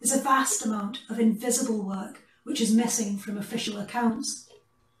is a vast amount of invisible work which is missing from official accounts.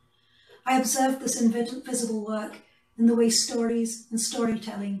 I observed this invisible work in the way stories and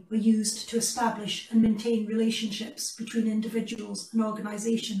storytelling were used to establish and maintain relationships between individuals and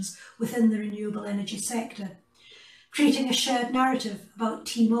organisations within the renewable energy sector, creating a shared narrative about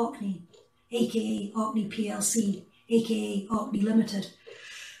Team Orkney, aka Orkney PLC, aka Orkney Limited.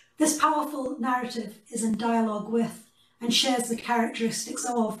 This powerful narrative is in dialogue with and shares the characteristics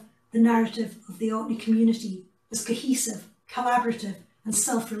of the narrative of the Orkney community as cohesive, collaborative and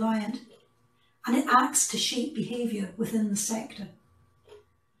self-reliant, and it acts to shape behaviour within the sector.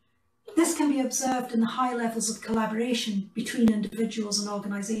 This can be observed in the high levels of collaboration between individuals and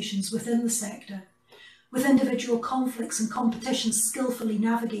organisations within the sector, with individual conflicts and competitions skillfully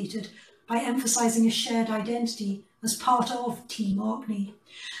navigated by emphasising a shared identity as part of Team Orkney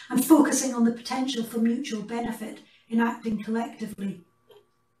and focusing on the potential for mutual benefit in acting collectively.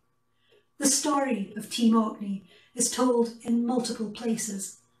 The story of Team Orkney is told in multiple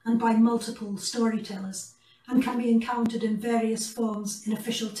places and by multiple storytellers and can be encountered in various forms in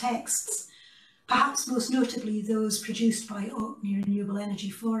official texts, perhaps most notably those produced by Orkney Renewable Energy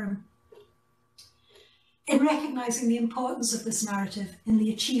Forum. In recognising the importance of this narrative in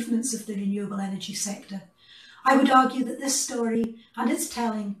the achievements of the renewable energy sector, I would argue that this story and its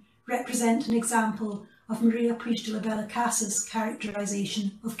telling represent an example of Maria Puig de la Bella Casa's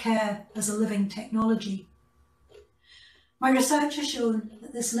characterisation of care as a living technology. My research has shown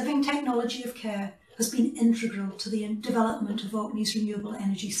that this living technology of care has been integral to the development of Orkney's renewable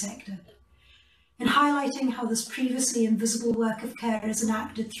energy sector. In highlighting how this previously invisible work of care is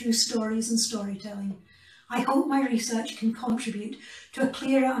enacted through stories and storytelling, I hope my research can contribute to a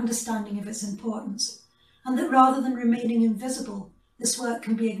clearer understanding of its importance, and that rather than remaining invisible, this work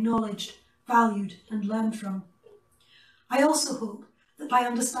can be acknowledged, valued and learned from. I also hope that by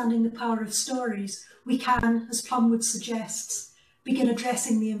understanding the power of stories, we can, as Plumwood suggests, begin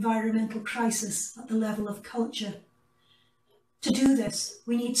addressing the environmental crisis at the level of culture. To do this,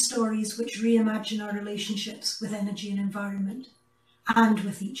 we need stories which reimagine our relationships with energy and environment, and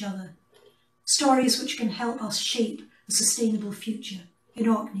with each other. Stories which can help us shape a sustainable future in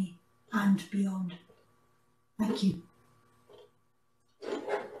Orkney and beyond. Thank you.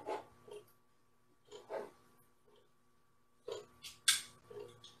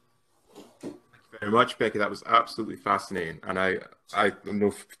 Very much, Becky. That was absolutely fascinating, and I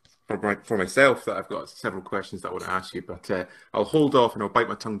know for myself that I've got several questions that I want to ask you, but I'll hold off and I'll bite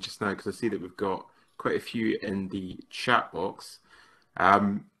my tongue just now because I see that we've got quite a few in the chat box.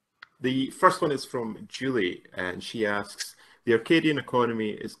 The first one is from Julie, and she asks, the Arcadian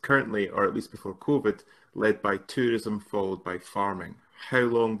economy is currently, or at least before COVID, led by tourism followed by farming. How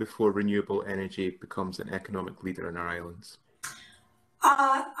long before renewable energy becomes an economic leader in our islands?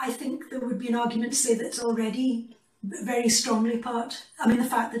 I think there would be an argument to say that it's already very strongly part. I mean, the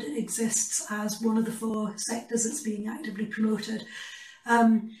fact that it exists as one of the 4 sectors that's being actively promoted.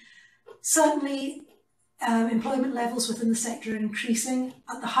 Certainly, employment levels within the sector are increasing.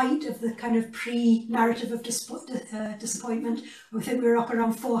 At the height of the kind of pre-narrative of disappointment, I think we were up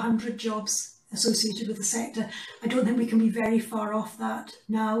around 400 jobs associated with the sector. I don't think we can be very far off that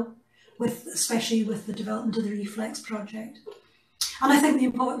now, especially with the development of the Reflex project. And I think the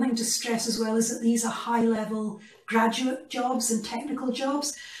important thing to stress as well is that these are high-level graduate jobs and technical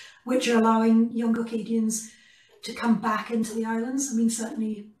jobs, which are allowing young Orcadians to come back into the islands. I mean,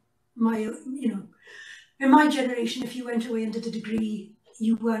 certainly in my generation, if you went away and did a degree,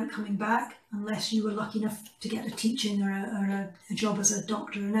 you weren't coming back unless you were lucky enough to get a teaching or a job as a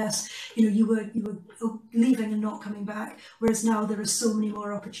doctor or nurse. You were leaving and not coming back. Whereas now there are so many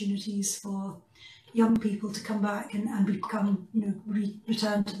more opportunities for young people to come back and become,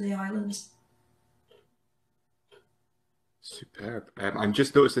 return to the islands. Superb. I'm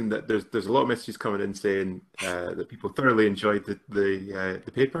just noticing that there's a lot of messages coming in saying that people thoroughly enjoyed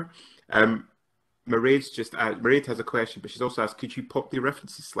the paper. Mairead has a question, but she's also asked, could you pop the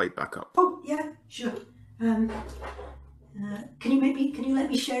references slide back up? Oh yeah, sure. Can you let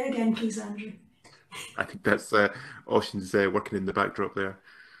me share again, please, Andrew? I think that's Ocean's working in the backdrop there.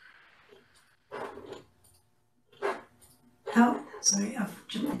 Oh, sorry, I've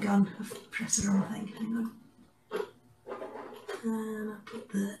jumped the gun. I've pressed the wrong thing. Hang on. And I'll put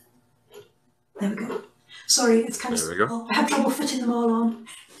there we go. Sorry, it's kind of small. I have trouble fitting them all on.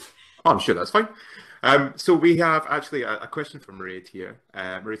 Oh, I'm sure that's fine. So we have actually a question from Mairead here.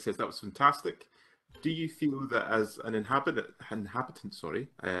 Mairead says, that was fantastic. Do you feel that as an inhabitant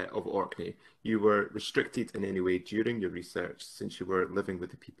of Orkney, you were restricted in any way during your research since you were living with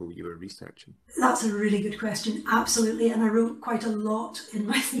the people you were researching? That's a really good question, absolutely. And I wrote quite a lot in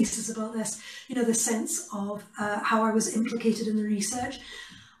my thesis about this, the sense of how I was implicated in the research.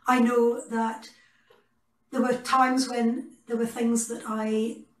 I know that there were times when there were things that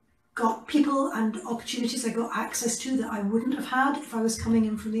I got, people and opportunities I got access to that I wouldn't have had if I was coming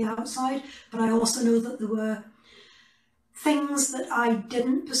in from the outside. But I also know that there were things that I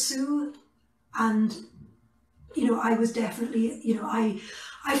didn't pursue, and I was definitely, I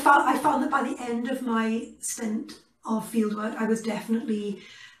found that by the end of my stint of fieldwork, I was definitely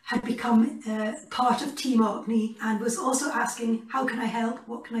had become part of Team Orkney and was also asking, how can I help?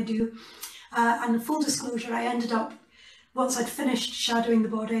 What can I do? And full disclosure, I ended up, once I'd finished shadowing the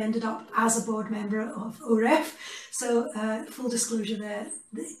board, I ended up as a board member of OREF. So full disclosure there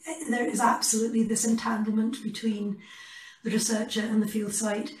is absolutely this entanglement between the researcher and the field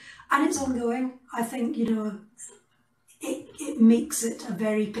site. And it's ongoing. I think, it makes it a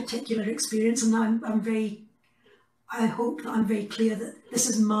very particular experience. And I hope that I'm very clear that this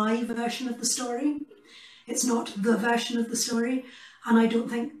is my version of the story. It's not the version of the story. And I don't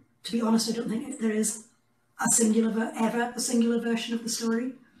think, to be honest, I don't think there is ever a singular version of the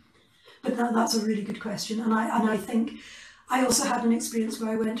story. But that's a really good question. And I think I also had an experience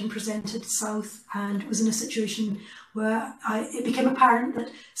where I went and presented south and was in a situation where it became apparent that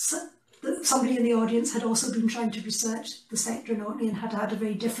somebody in the audience had also been trying to research the sector in Orkney and had had a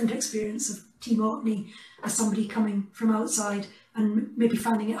very different experience of Team Orkney as somebody coming from outside and maybe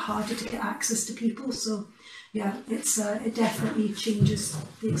finding it harder to get access to people. So yeah, it definitely changes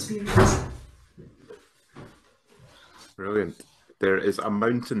the experience. Brilliant. There is a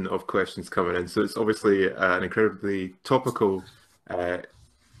mountain of questions coming in, so it's obviously an incredibly topical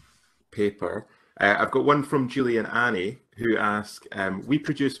paper. I've got one from Julie and Annie who ask, we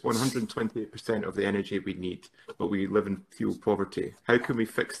produce 128% of the energy we need, but we live in fuel poverty. How can we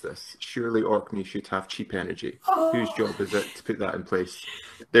fix this? Surely Orkney should have cheap energy. Whose job is it to put that in place?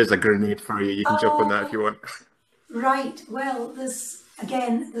 There's a grenade for you. You can jump on that if you want. Right. Well, there's a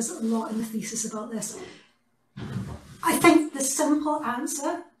lot in the thesis about this. I think the simple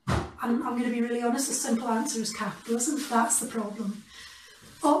answer, and I'm going to be really honest, the simple answer is capitalism. That's the problem.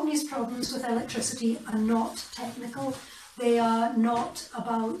 Orkney's problems with electricity are not technical. They are not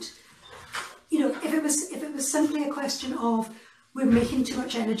about, if it was simply a question of we're making too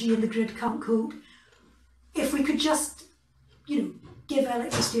much energy and the grid can't cope, if we could just, give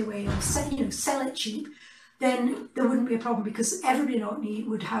electricity away or sell it cheap, then there wouldn't be a problem because everybody in Orkney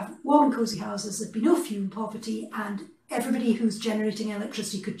would have warm and cosy houses, there'd be no fuel poverty, and everybody who's generating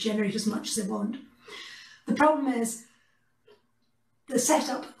electricity could generate as much as they want. The problem is the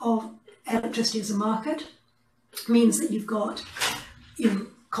setup of electricity as a market means that you've got,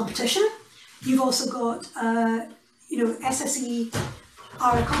 competition. You've also got, SSE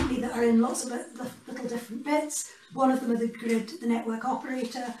are a company that are in lots of little different bits. One of them are the grid, the network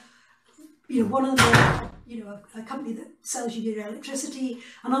operator. One of them are, a company that sells you your electricity.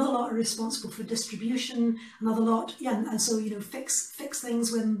 Another lot are responsible for distribution. Another lot, and so fix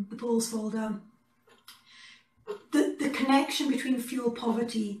things when the poles fall down. The connection between fuel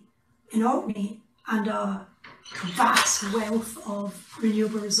poverty in Orkney and our vast wealth of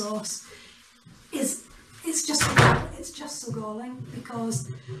renewable resource is it's just so galling, because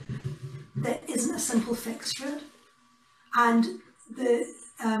there isn't a simple fix for it, and the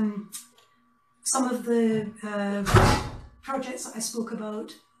some of the projects that I spoke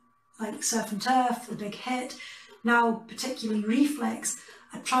about, like Surf and Turf, the Big Hit, now particularly Reflex,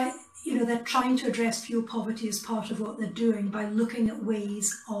 they're trying to address fuel poverty as part of what they're doing by looking at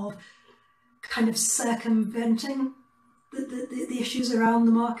ways of kind of circumventing the issues around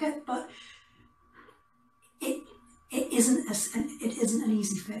the market, but it isn't an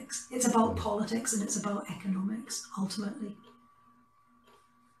easy fix. It's about politics and it's about economics, ultimately.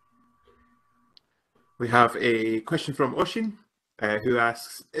 We have a question from Oshin, who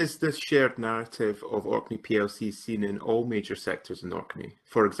asks, is this shared narrative of Orkney PLC seen in all major sectors in Orkney?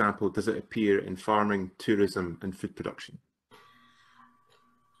 For example, does it appear in farming, tourism and food production?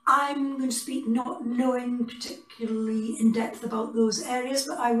 I'm going to speak not knowing particularly in depth about those areas,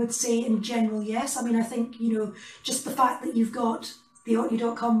 but I would say in general, yes. I mean, I think, just the fact that you've got the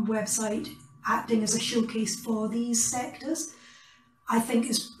Orkney.com website acting as a showcase for these sectors, I think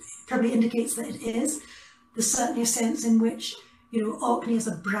probably indicates that it is. There's certainly a sense in which, Orkney as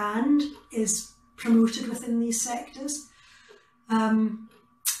a brand is promoted within these sectors.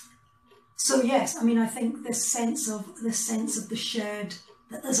 So yes, I mean, I think this sense of the shared,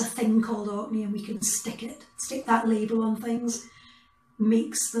 that there's a thing called Orkney and we can stick that label on things,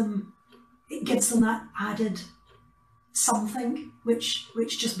 it gives them that added something which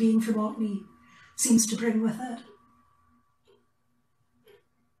just being from Orkney seems to bring with it.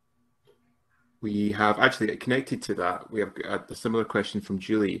 We have actually connected to that. We have a similar question from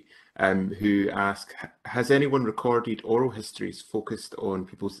Julie, who asked, has anyone recorded oral histories focused on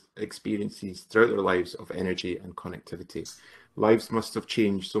people's experiences throughout their lives of energy and connectivity? Lives must have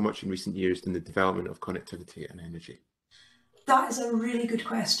changed so much in recent years in the development of connectivity and energy. That is a really good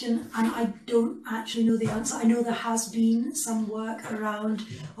question, and I don't actually know the answer. I know there has been some work around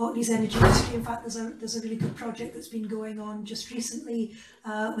Orkney's energy history. In fact, there's a really good project that's been going on just recently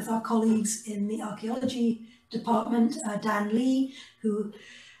with our colleagues in the archaeology department, Dan Lee, who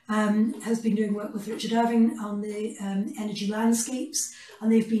has been doing work with Richard Irving on the energy landscapes,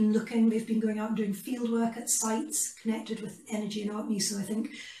 and they've been going out and doing field work at sites connected with energy in Orkney. So I think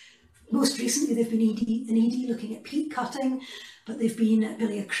most recently they've been ED looking at peat cutting, but they've been at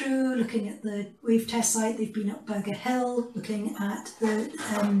Billy Crew looking at the wave test site. They've been at Burger Hill looking at the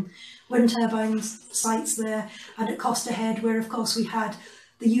wind turbine sites there, and at Costa Head, where of course we had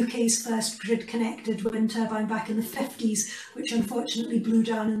the UK's first grid-connected wind turbine back in the 50s, which unfortunately blew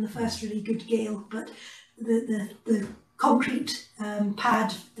down in the first really good gale, but the concrete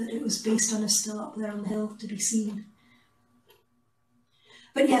pad that it was based on is still up there on the hill to be seen.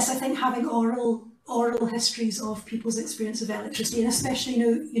 But yes, I think having oral histories of people's experience of electricity, and especially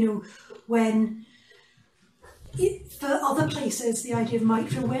when for other places the idea of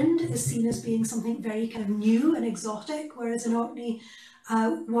microwind is seen as being something very kind of new and exotic, whereas in Orkney,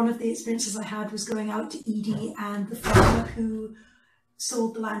 one of the experiences I had was going out to Edie and the farmer who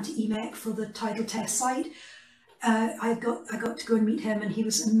sold the land to EMEC for the tidal test site. I got to go and meet him, and he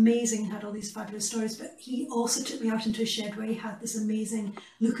was amazing, had all these fabulous stories, but he also took me out into a shed where he had this amazing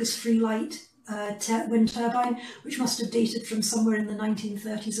Lucas Freelight wind turbine, which must have dated from somewhere in the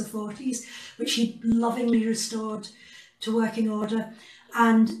 1930s or 40s, which he lovingly restored to working order.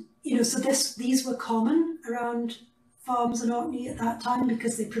 And so these were common around farms in Orkney at that time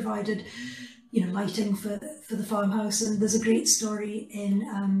because they provided lighting for the farmhouse. And there's a great story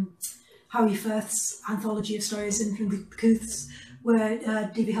in Howie Firth's anthology of stories in from the Couths,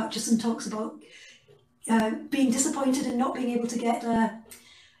 where Davy Hutchison talks about being disappointed in not being able to get a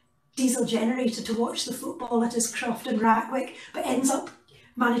diesel generator to watch the football at his croft in Ratwick, but ends up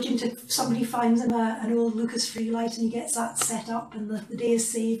managing to, somebody finds him an old Lucas Freelight and he gets that set up, and the day is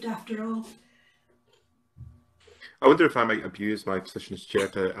saved after all. I wonder if I might abuse my position as chair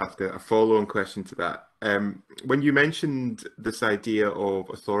to ask a follow-on question to that. When you mentioned this idea of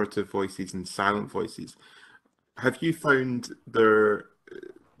authoritative voices and silent voices, have you found that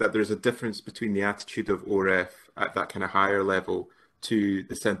there's a difference between the attitude of ORF at that kind of higher level to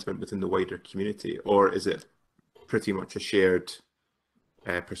the sentiment within the wider community, or is it pretty much a shared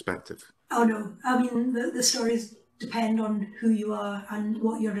perspective? Oh no, I mean the stories depend on who you are and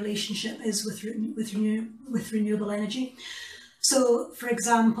what your relationship is with renewable energy. So, for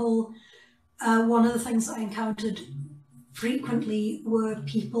example, one of the things that I encountered frequently were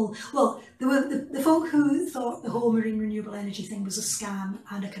people, well, there were the folk who thought the whole marine renewable energy thing was a scam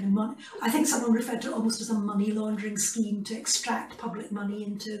and a kind of money. I think someone referred to it almost as a money laundering scheme to extract public money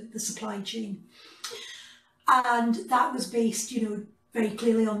into the supply chain. And that was based, very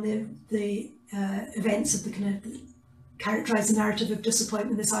clearly on the events of the kind of characterise the narrative of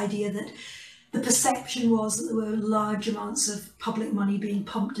disappointment, this idea that the perception was that there were large amounts of public money being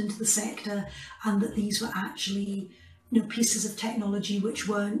pumped into the sector, and that these were actually, pieces of technology which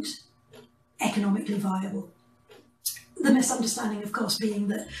weren't economically viable. The misunderstanding, of course, being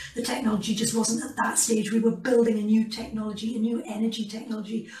that the technology just wasn't at that stage. We were building a new technology, a new energy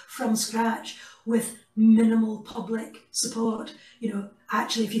technology from scratch with minimal public support.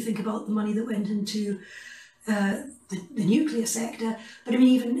 Actually, if you think about the money that went into the nuclear sector, but I mean,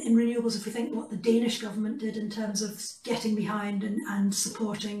 even in renewables, if we think what the Danish government did in terms of getting behind and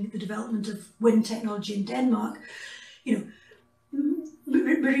supporting the development of wind technology in Denmark,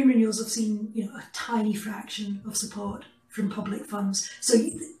 marine renewals have seen a tiny fraction of support from public funds. So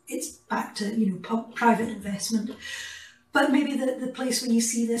it's back to private investment. But maybe the place where you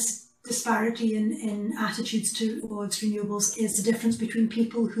see this disparity in attitudes towards renewables is the difference between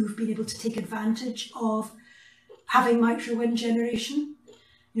people who've been able to take advantage of having micro wind generation,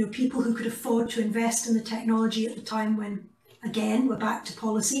 people who could afford to invest in the technology at the time when, again, we're back to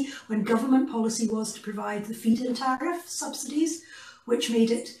policy, when government policy was to provide the feed-in tariff subsidies, which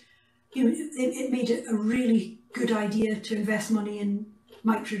made it, it made it a really good idea to invest money in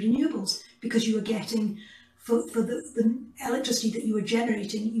micro renewables, because you were getting, for the electricity that you were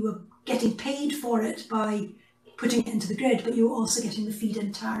generating, you were getting paid for it by putting it into the grid, but you were also getting the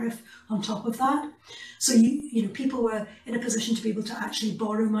feed-in tariff on top of that. So people were in a position to be able to actually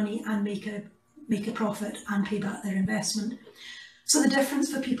borrow money and make a profit and pay back their investment. So the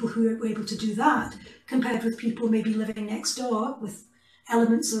difference for people who were able to do that compared with people maybe living next door with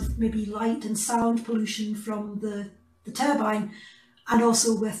elements of maybe light and sound pollution from the turbine, and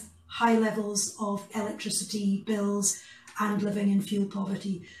also with high levels of electricity bills and living in fuel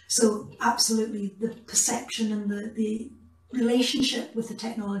poverty. So absolutely, the perception and the relationship with the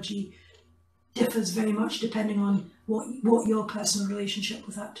technology differs very much depending on what your personal relationship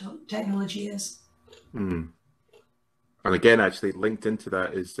with that technology is. Mm. And again, actually linked into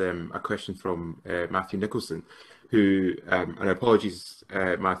that is a question from Matthew Nicholson, who, and apologies,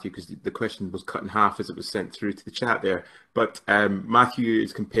 Matthew, because the question was cut in half as it was sent through to the chat there, but Matthew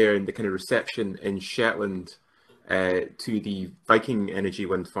is comparing the kind of reception in Shetland to the Viking Energy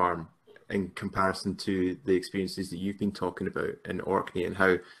wind farm in comparison to the experiences that you've been talking about in Orkney, and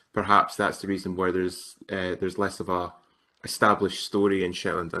how perhaps that's the reason why there's less of a established story in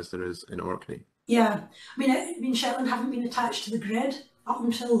Shetland as there is in Orkney. Yeah, I mean Shetland haven't been attached to the grid up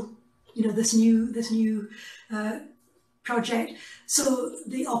until this new project. So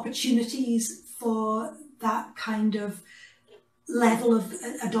the opportunities for that kind of level of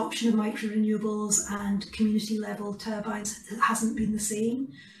adoption of micro renewables and community level turbines hasn't been the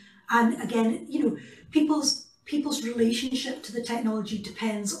same. And again, people's relationship to the technology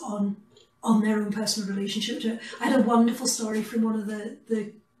depends on their own personal relationship to it. I had a wonderful story from one of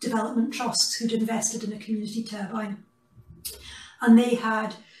the development trusts who'd invested in a community turbine, and they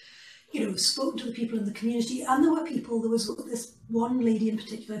had spoken to the people in the community, and there was this one lady in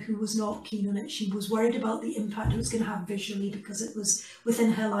particular who was not keen on it. She was worried about the impact it was going to have visually because it was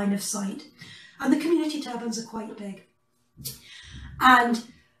within her line of sight. And the community turbines are quite big. And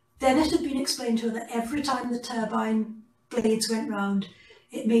then it had been explained to her that every time the turbine blades went round,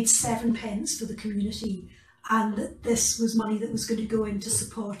 it made 7 pence for the community, and that this was money that was going to go into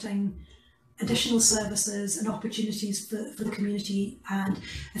supporting additional services and opportunities for the community. And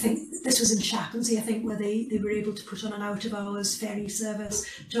I think this was in Shappensea, I think, where they were able to put on an out-of-hours ferry service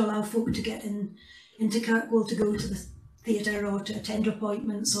to allow folk to get into Kirkwall to go to the theatre or to attend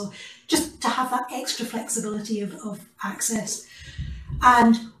appointments, or just to have that extra flexibility of access.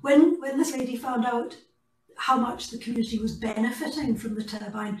 And when this lady found out how much the community was benefiting from the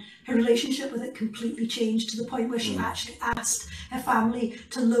turbine, her relationship with it completely changed, to the point where she actually asked her family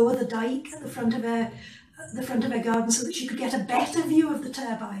to lower the dike at the front of her garden so that she could get a better view of the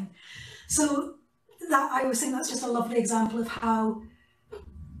turbine. So that, I always think that's just a lovely example of how,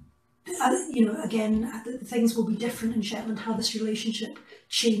 again, things will be different in Shetland, how this relationship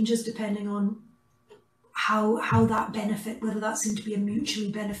changes depending on how that benefit, whether that seemed to be a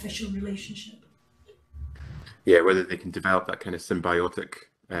mutually beneficial relationship. Yeah, whether they can develop that kind of symbiotic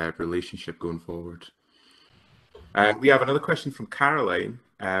relationship going forward. We have another question from Caroline,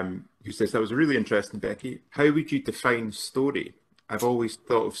 who says, that was really interesting, Becky. How would you define story? I've always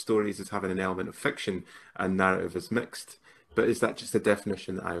thought of stories as having an element of fiction and narrative as mixed, but is that just a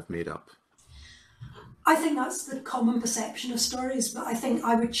definition that I have made up? I think that's the common perception of stories, but I think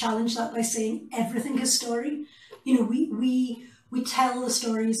I would challenge that by saying everything is story. We tell the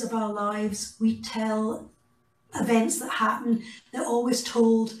stories of our lives, we tell events that happen. They're always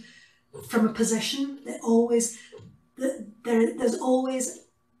told from a position that there's always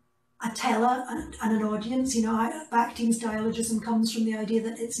a teller and an audience. You know, Bakhtin's dialogism comes from the idea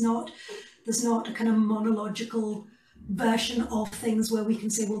that there's not a kind of monological version of things where we can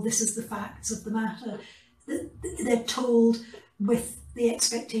say, well, this is the facts of the matter. They're told with the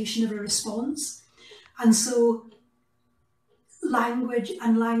expectation of a response. And so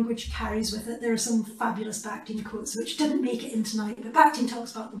language carries with it. There are some fabulous Bakhtin quotes which didn't make it in tonight, but Bakhtin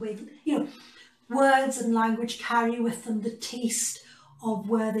talks about the way that, you know, words and language carry with them the taste of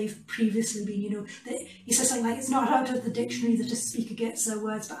where they've previously been. You know, he says something like, it's not out of the dictionary that a speaker gets their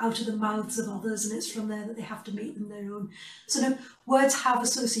words, but out of the mouths of others, and it's from there that they have to make them their own. So now, words have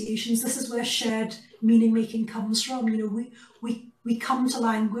associations. This is where shared meaning making comes from. You know, we come to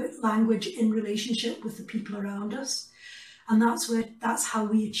language in relationship with the people around us. And that's how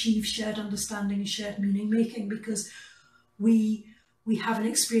we achieve shared understanding and shared meaning making, because we have an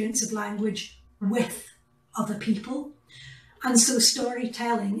experience of language with other people. And so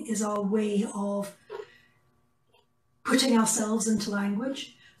storytelling is our way of putting ourselves into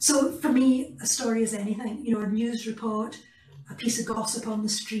language. So for me, a story is anything, you know, a news report, a piece of gossip on the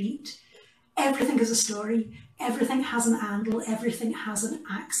street, everything is a story. Everything has an handle, everything has an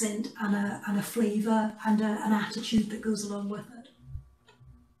accent and a flavour and an attitude that goes along with it.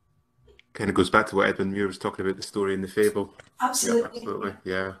 Kind of goes back to what Edmund Muir was talking about, the story and the fable. Absolutely. Yeah, absolutely,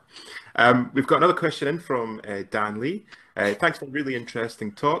 yeah. We've got another question in from Dan Lee. Thanks for a really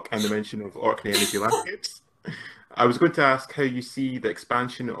interesting talk and the mention of Orkney energy landscapes. I was going to ask how you see the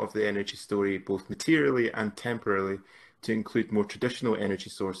expansion of the energy story, both materially and temporarily, to include more traditional energy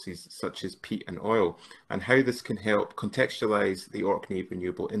sources such as peat and oil, and how this can help contextualise the Orkney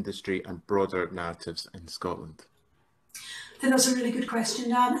renewable industry and broader narratives in Scotland. I think that's a really good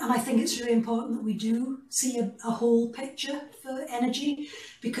question, Dan, and I think it's really important that we do see a whole picture for energy,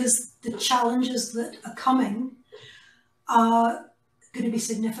 because the challenges that are coming are going to be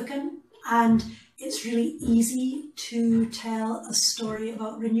significant, and it's really easy to tell a story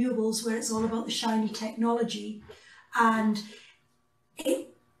about renewables where it's all about the shiny technology, and it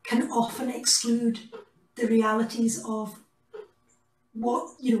can often exclude the realities of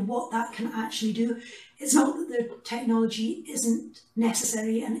what that can actually do. It's not that the technology isn't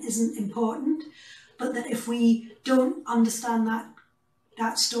necessary and isn't important, but that if we don't understand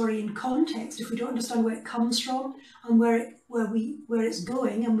that story in context, if we don't understand where it comes from and where it's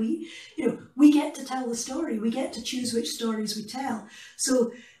going, and we get to tell the story, we get to choose which stories we tell.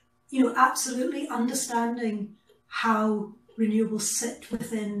 So, you know, absolutely understanding how renewables sit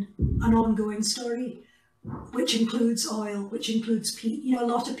within an ongoing story, which includes oil, which includes peat. You know, a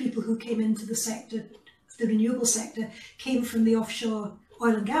lot of people who came into the sector, the renewable sector, came from the offshore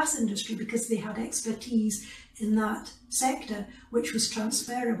oil and gas industry because they had expertise in that sector, which was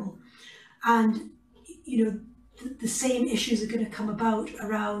transferable. And, you know, the same issues are going to come about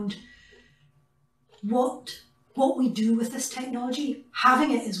around what we do with this technology.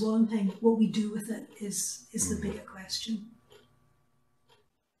 Having it is one thing, what we do with it is the bigger question.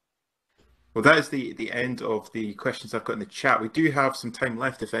 Well, that is the end of the questions I've got in the chat. We do have some time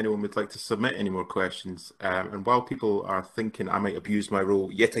left if anyone would like to submit any more questions. And while people are thinking, I might abuse my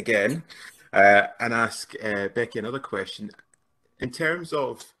role yet again and ask Becky another question. In terms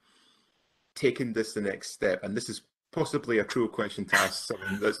of taking this the next step, and this is possibly a cruel question to ask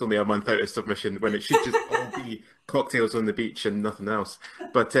someone that's only a month out of submission, when it should just all be cocktails on the beach and nothing else.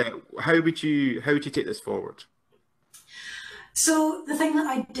 But how would you take this forward? So the thing that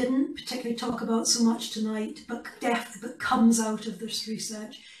I didn't particularly talk about so much tonight, but comes out of this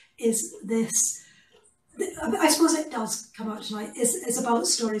research, is this. I suppose it does come out tonight. Is about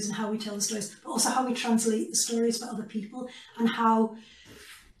stories and how we tell the stories, but also how we translate the stories for other people, and how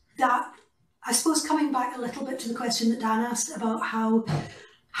that. I suppose coming back a little bit to the question that Dan asked about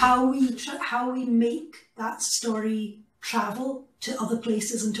how we make that story travel to other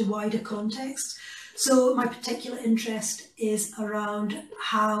places and to wider contexts. So my particular interest is around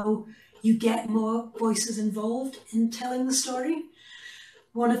how you get more voices involved in telling the story.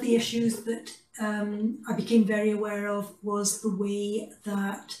 One of the issues that I became very aware of was the way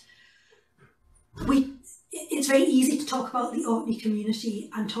that it's very easy to talk about the Orkney community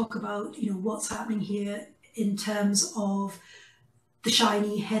and talk about, you know, what's happening here in terms of the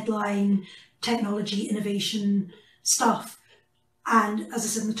shiny headline technology innovation stuff. And as I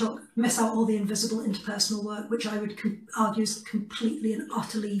said in the talk, miss out all the invisible interpersonal work, which I would argue is completely and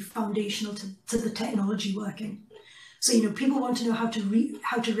utterly foundational to the technology working. So, you know, people want to know how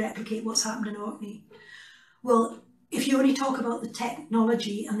to replicate what's happened in Orkney. Well, if you only talk about the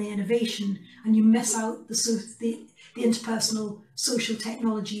technology and the innovation, and you miss out the interpersonal social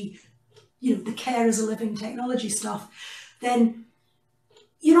technology the care as a living technology stuff, then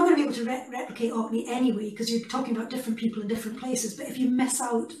you're not going to be able to replicate Orkney anyway, because you're talking about different people in different places. But if you miss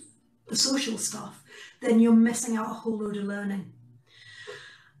out the social stuff, then you're missing out a whole load of learning.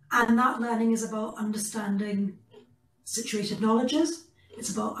 And that learning is about understanding situated knowledges.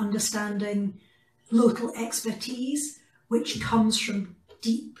 It's about understanding local expertise, which comes from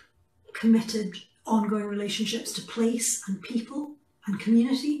deep, committed, ongoing relationships to place and people and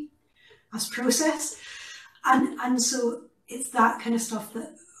community as process. And so it's that kind of stuff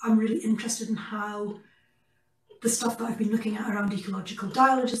that I'm really interested in, how the stuff that I've been looking at around ecological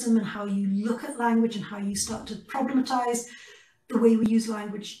dialogism and how you look at language and how you start to problematize the way we use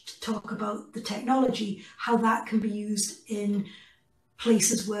language to talk about the technology, how that can be used in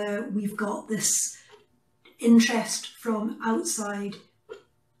places where we've got this interest from outside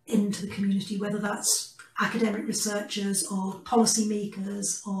into the community, whether that's academic researchers or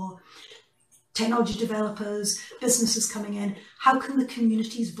policymakers or technology developers, businesses coming in. How can the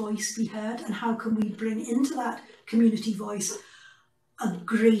community's voice be heard, and how can we bring into that community voice a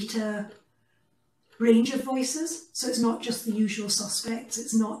greater range of voices? So it's not just the usual suspects,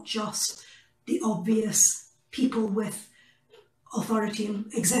 it's not just the obvious people with authority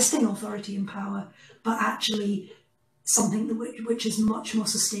and existing authority and power, but actually something which is much more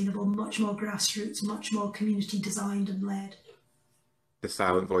sustainable, much more grassroots, much more community designed and led. The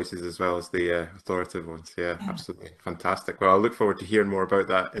silent voices as well as the authoritative ones. Yeah, absolutely. Fantastic. Well, I look forward to hearing more about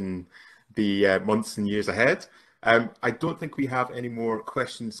that in the months and years ahead. I don't think we have any more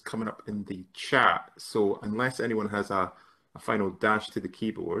questions coming up in the chat. So unless anyone has a final dash to the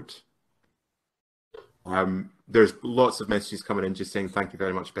keyboard, there's lots of messages coming in just saying thank you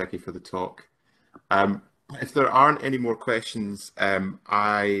very much, Becky, for the talk. If there aren't any more questions,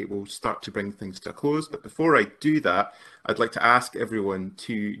 I will start to bring things to a close. But before I do that, I'd like to ask everyone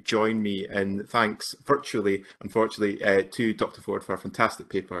to join me in thanks virtually, unfortunately, to Dr. Ford for a fantastic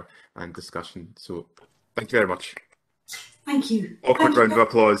paper and discussion. So thank you very much. Thank you. Awkward round of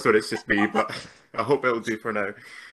applause, so it's just me, but I hope it'll do for now.